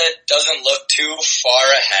guy that doesn't look too far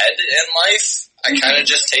ahead in life. I kind of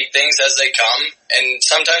just take things as they come, and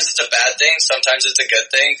sometimes it's a bad thing, sometimes it's a good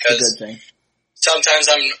thing, because sometimes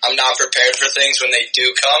I'm not prepared for things when they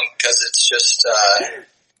do come, because it's just a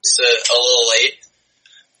little late.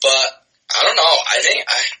 But I don't know. I think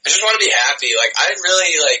I just want to be happy. Like, I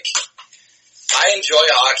enjoy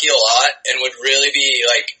hockey a lot, and would really be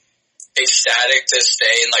like ecstatic to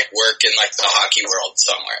stay and like work in like the hockey world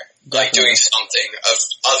somewhere. Like doing something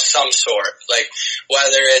of some sort. Like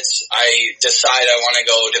whether it's I decide I want to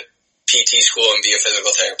go to PT school and be a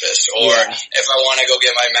physical therapist, or if I want to go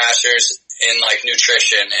get my master's in like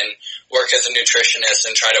nutrition and work as a nutritionist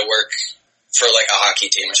and try to work for like a hockey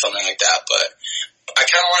team or something like that. But I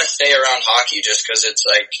kind of want to stay around hockey just because it's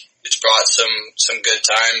like it's brought some good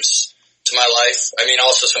times to my life. I mean,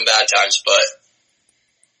 also some bad times, but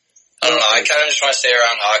I don't know. I kind of just want to stay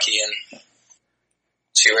around hockey and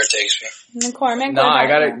see where it takes me. McCormack? No, I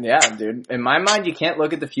gotta, dude. In my mind, you can't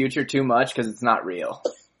look at the future too much because it's not real.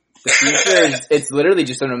 The future it's literally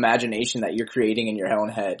just an imagination that you're creating in your own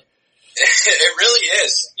head. It really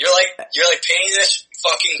is. You're like painting this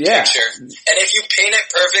fucking picture. And if you paint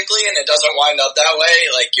it perfectly and it doesn't wind up that way,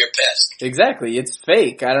 like, you're pissed. Exactly. It's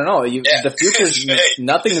fake. I don't know. The future's,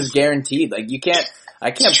 nothing is guaranteed. Like,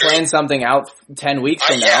 I can't plan something out 10 weeks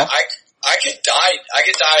from now. I could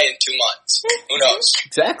die in 2 months. Who knows?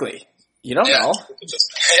 Exactly. You don't know.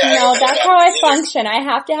 No, that's how I function. I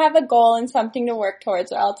have to have a goal and something to work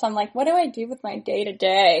towards, or else I'm like, what do I do with my day to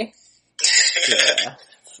day? Yeah.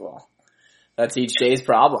 Well, that's each day's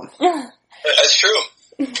problem. That's true.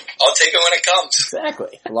 I'll take it when it comes.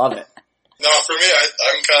 Exactly. Love it. No, for me,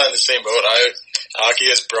 I'm kind of in the same boat. Hockey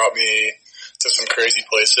has brought me to some crazy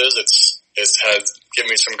places. It's had given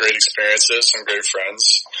me some great experiences, some great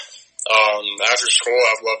friends. After school,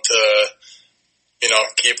 I'd love to,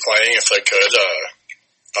 keep playing if I could.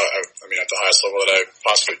 I mean, at the highest level that I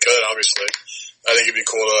possibly could, obviously. I think it'd be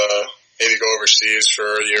cool to maybe go overseas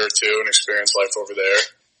for a year or two and experience life over there.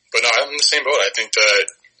 But no, I'm in the same boat. I think that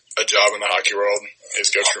a job in the hockey world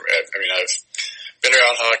is good for me. I mean, I've been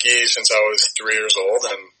around hockey since I was 3 years old,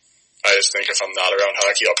 and I just think if I'm not around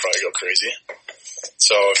hockey, I'll probably go crazy.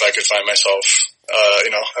 So if I could find myself,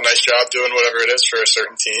 a nice job doing whatever it is for a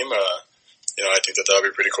certain team, I think that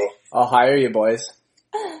would be pretty cool. I'll hire you boys.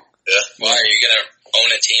 Yeah. Why, are you gonna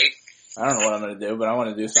own a team? I don't know what I'm gonna do, but I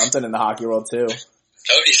want to do something in the hockey world too.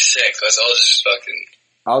 That would be sick. Let's all just fucking...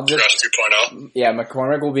 Rush 2.0. Yeah,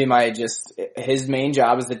 McCormack will be his main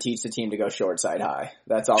job is to teach the team to go short side high.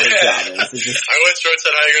 That's all his job is. I went short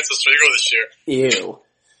side high against Oswego this year. Ew.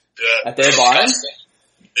 Yeah. At their barn?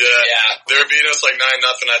 Yeah. They were beating us like 9-0.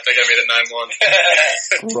 I think I made it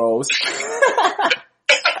 9-1. Gross.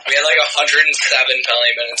 We had like 107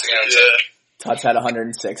 penalty minutes against it. Tuts had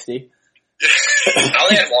 160. I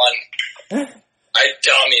only had one. I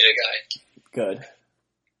dummied a guy. Good.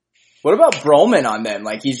 What about Broman on them?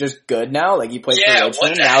 Like, he's just good now? Like, he played for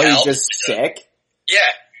Richmond, now he's just sick? Yeah.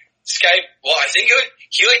 This guy, I think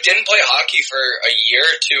he didn't play hockey for a year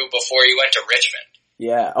or two before he went to Richmond.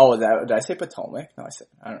 Yeah. Oh, did I say Potomac? No,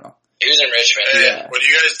 I don't know. He was in Richmond. Yeah. When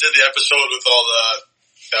you guys did the episode with all the,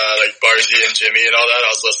 Barzy and Jimmy and all that, I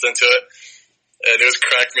was listening to it, and it was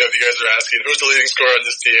cracking me up. You guys were asking, who's the leading scorer on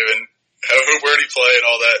this team, and where did he play and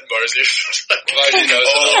all that, and Barzy knows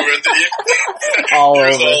all over it. All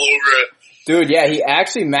over it. Dude, yeah, he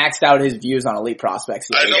actually maxed out his views on Elite Prospects.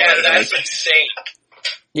 I know, that's insane.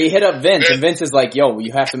 He hit up Vince, and Vince is like, yo,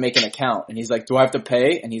 you have to make an account. And he's like, do I have to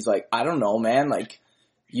pay? And he's like, I don't know, man. Like,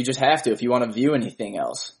 you just have to if you want to view anything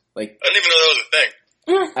else. Like, I didn't even know that was a thing.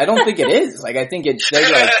 I don't think it is. Like, I think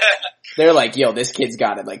they're like, yo, this kid's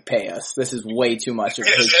gotta, pay us. This is way too much of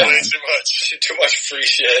his time. Too much free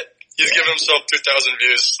shit. He's giving himself 2,000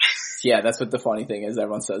 views. Yeah, that's what the funny thing is.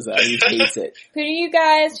 Everyone says that. He hates it. Who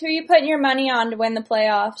are you putting your money on to win the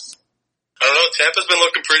playoffs? I don't know. Tampa's been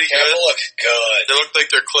looking pretty good. Tampa looks good. They look like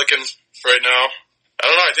they're clicking right now. I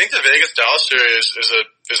don't know. I think the Vegas-Dallas series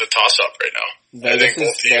is a toss-up right now. I think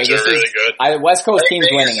both teams are really good. West Coast team's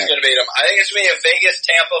winning it. Gonna beat them. I think it's going to be a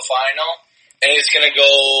Vegas-Tampa final, and it's going to go...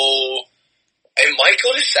 It might go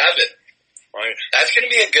to 7. Right. That's going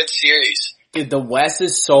to be a good series. Dude, the West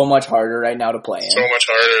is so much harder right now to play in. So much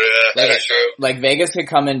harder, yeah. That is true. Like, Vegas could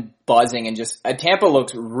come in buzzing and just... Tampa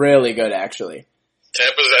looks really good, actually. I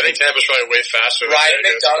think Tampa's probably way faster than Ryan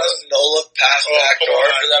McDonough's no-look pass backdoor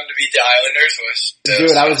for them to beat the Islanders was...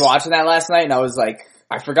 Dude, I was watching that last night, and I was like...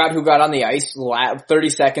 I forgot who got on the ice, 30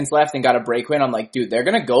 seconds left, and got a break win. I'm like, dude, they're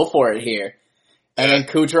gonna go for it here. And then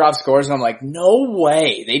Kucherov scores, and I'm like, no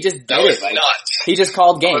way. They just did it. Like, nuts. He just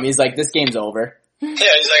called game. He's like, this game's over. Yeah,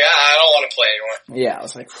 he's like, I don't want to play anymore. Yeah, I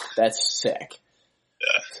was like, that's sick.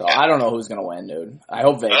 So I don't know who's gonna win, dude. I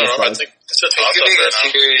hope Vegas I don't know. does. I think it's a toss up there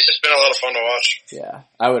now. It's been a lot of fun to watch. Yeah,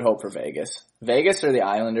 I would hope for Vegas. Vegas or the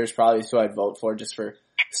Islanders probably is who I'd vote for just for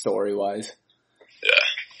story wise. Yeah.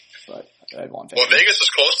 But I'd want Vegas. Well, Vegas is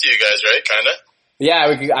close to you guys, right? Kinda.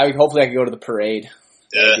 Yeah, hopefully I could go to the parade.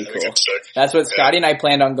 Yeah, that'd be cool. That's what Scotty and I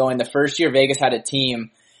planned on going. The first year Vegas had a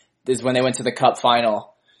team is when they went to the Cup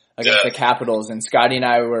final against the Capitals, and Scotty and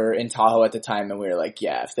I were in Tahoe at the time, and we were like,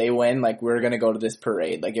 yeah, if they win, like, we're gonna go to this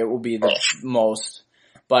parade. Like, it will be the most.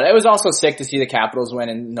 But it was also sick to see the Capitals win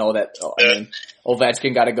and know that, I mean,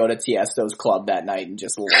 Ovechkin got to go to Tiesto's club that night and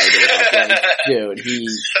just light it up. Like, dude,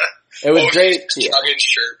 it was great. Chugging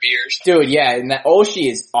shirt beers. Dude, yeah, and that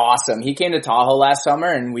Oshie is awesome. He came to Tahoe last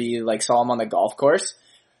summer, and we, like, saw him on the golf course.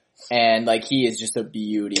 And, like, he is just a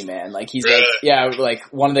beauty, man. Like, he's like, yeah, like,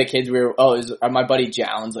 one of the kids my buddy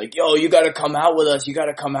Jalen's like, yo, you gotta come out with us.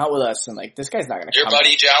 And, like, this guy's not gonna come. Your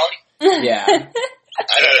buddy Jalen? Yeah.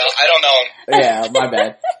 I don't know him. Yeah, my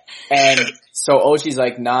bad. And so Oshie's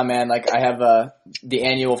like, nah, man, like, I have the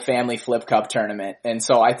annual family flip cup tournament. And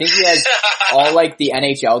so I think he has all, like, the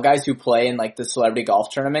NHL guys who play in, like, the celebrity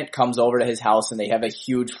golf tournament comes over to his house and they have a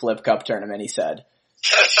huge flip cup tournament, he said.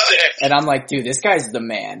 And I'm like, dude, this guy's the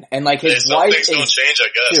man. And like his wife things don't change, I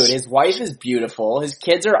guess. Dude, his wife is beautiful. His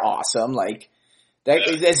kids are awesome. Like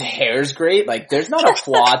his hair's great. Like there's not a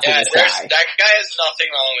flaw to this guy. That guy has nothing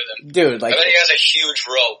wrong with him. Dude, like I bet he has a huge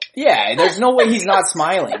rope. Yeah, there's no way he's not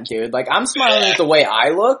smiling, dude. Like I'm smiling at the way I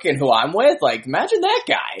look and who I'm with. Like imagine that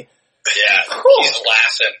guy. Yeah, cool. He's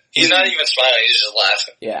laughing. He's not even smiling, he's just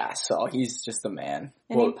laughing. Yeah, so he's just the man.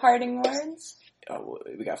 Any parting words? Oh,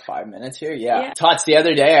 we got 5 minutes here? Yeah. Tots, the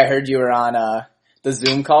other day I heard you were on the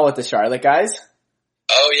Zoom call with the Charlotte guys.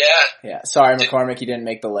 Oh, yeah. Yeah. Sorry, McCormack, you didn't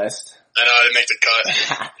make the list. I know, I didn't make the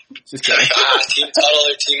cut. Just kidding. Team Tuttle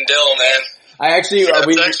or Team Dill, man. I actually... it's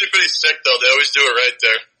actually pretty sick, though. They always do it right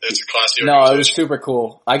there. It's a classy organization. No, it was super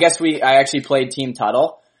cool. I guess I actually played Team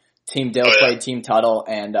Tuttle. Team Dill played Team Tuttle,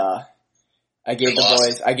 and I gave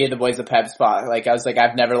the boys a pep spot. Like, I was like,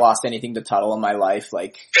 I've never lost anything to Tuttle in my life.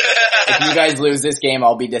 Like, if you guys lose this game,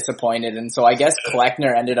 I'll be disappointed. And so I guess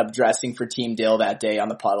Kleckner ended up dressing for Team Dill that day on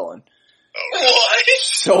the puddle. And what?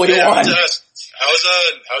 So he won.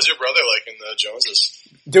 How's your brother liking the Joneses?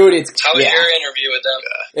 Dude, How was your interview with them?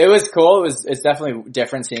 It was cool. It's definitely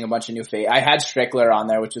different seeing a bunch of new faces. I had Strickler on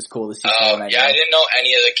there, which was cool to see. Oh, yeah, I didn't know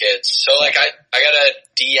any of the kids. So, like, I got a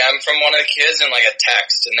DM from one of the kids and, like, a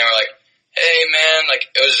text, and they were like, hey man, like,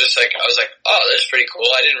 it was just like, I was like, oh, this is pretty cool.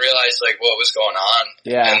 I didn't realize, like, what was going on.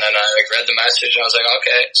 Yeah. And then I, like, read the message and I was like,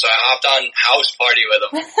 okay. So I hopped on House Party with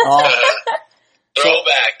him.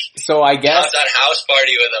 Throwback. So I guess. Hopped on House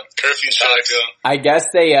Party with him. Curfew shocks. I guess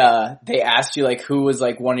they asked you, like, who was,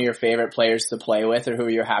 like, one of your favorite players to play with or who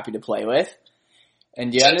you're happy to play with.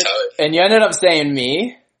 And you ended up saying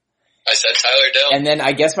me. I said Tyler Dill. And then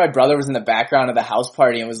I guess my brother was in the background of the house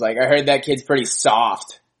party and was like, I heard that kid's pretty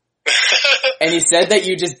soft. And he said that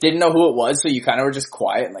you just didn't know who it was, so you kind of were just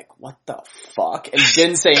quiet and like, what the fuck? And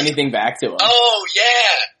didn't say anything back to him. Oh,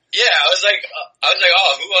 yeah. Yeah, I was like,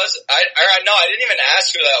 oh, who was it? No, I didn't even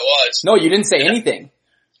ask who that was. No, you didn't say anything.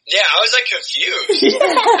 Yeah, I was like confused.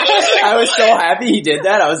 Yeah. I was so happy he did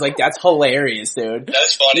that. I was like, that's hilarious, dude.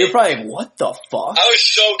 That's funny. You're probably like, what the fuck? I was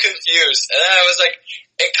so confused. And then I was like,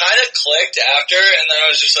 it kind of clicked after, and then I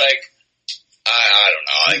was just like, I don't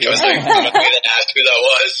know. Like, I was like, I'm going to ask who that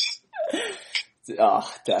was. Oh,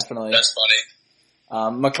 definitely. That's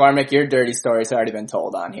funny. McCormack, your dirty story's already been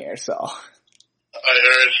told on here, so. I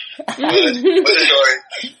heard. What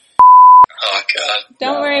story? Oh, God.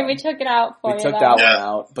 Don't worry, we took it out for you. We took that one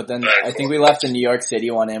out, but then I think we left the New York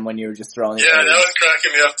City one in when you were just throwing it. Yeah, that was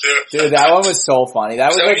cracking me up too. Dude, that one was so funny. That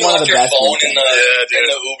was like one of the best weekends. In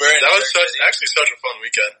the Uber. That was actually such a fun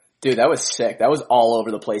weekend. Dude, that was sick. That was all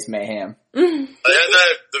over the place mayhem. I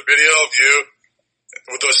had the video of you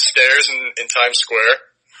with those stairs in Times Square.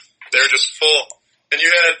 They were just full. And you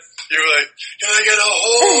were like, can I get a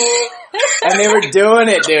hole? And they were doing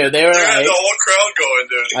it, dude. They were like, the whole crowd going,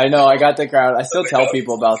 dude. I know, I got the crowd. I still tell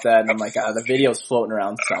people about that, and I'm like, the video's floating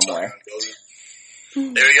around somewhere. Hey,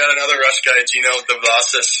 we got another Rush guy, Gino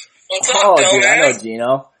Devlasis. What's up, dude, man? I know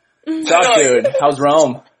Gino. What's up, dude? How's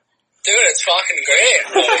Rome? Dude, it's fucking great.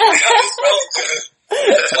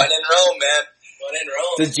 When in Rome, man. When in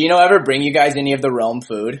Rome. Does Gino ever bring you guys any of the Rome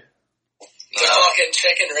food? Fucking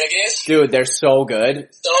chicken riggies? Dude, they're so good.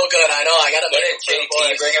 So good, I know. I gotta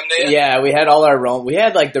JT bring them to you. Yeah, we had all our Rome. We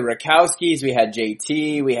had like the Rakowskis, we had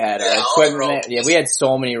JT, we had our equipment. Yeah, we had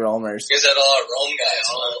so many Roamers. You guys had all our Rome guys.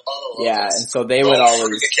 All yeah, and so they would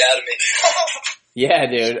always. Academy. Yeah,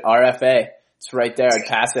 dude, RFA. It's right there. I'd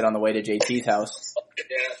pass it on the way to JT's house.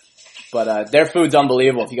 Yeah. But their food's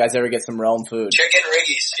unbelievable. If you guys ever get some Rome food, Chicken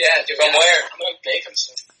riggies. Yeah, dude. From where? I'm gonna make them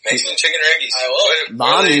some. Make some chicken riggies. I will.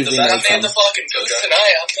 Mom usually makes them. I made the fucking goose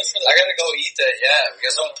tonight. I gotta go eat that. Yeah, we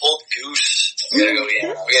got some pulled goose. We gotta go eat.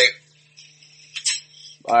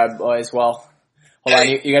 All right, boys. Well, hold on.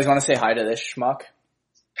 You guys want to say hi to this schmuck?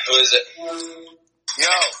 Who is it? Yo.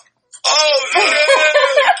 Oh,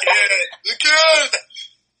 the kid.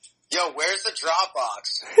 Yo, where's the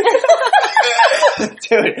Dropbox?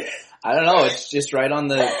 Dude, I don't know. It's just right on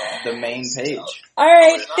the main page. All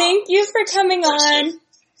right, thank you for coming on.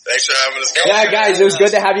 Thanks for having us. Yeah, guys, it was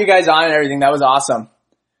good to have you guys on and everything. That was awesome.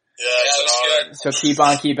 Yeah, it was good. So keep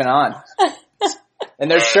on keeping on. And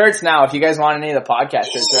there's shirts now if you guys want any of the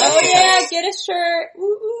podcast shirts. Oh yeah, get a shirt.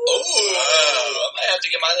 Ooh. I might have to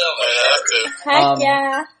get myself a shirt. Heck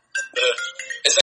yeah.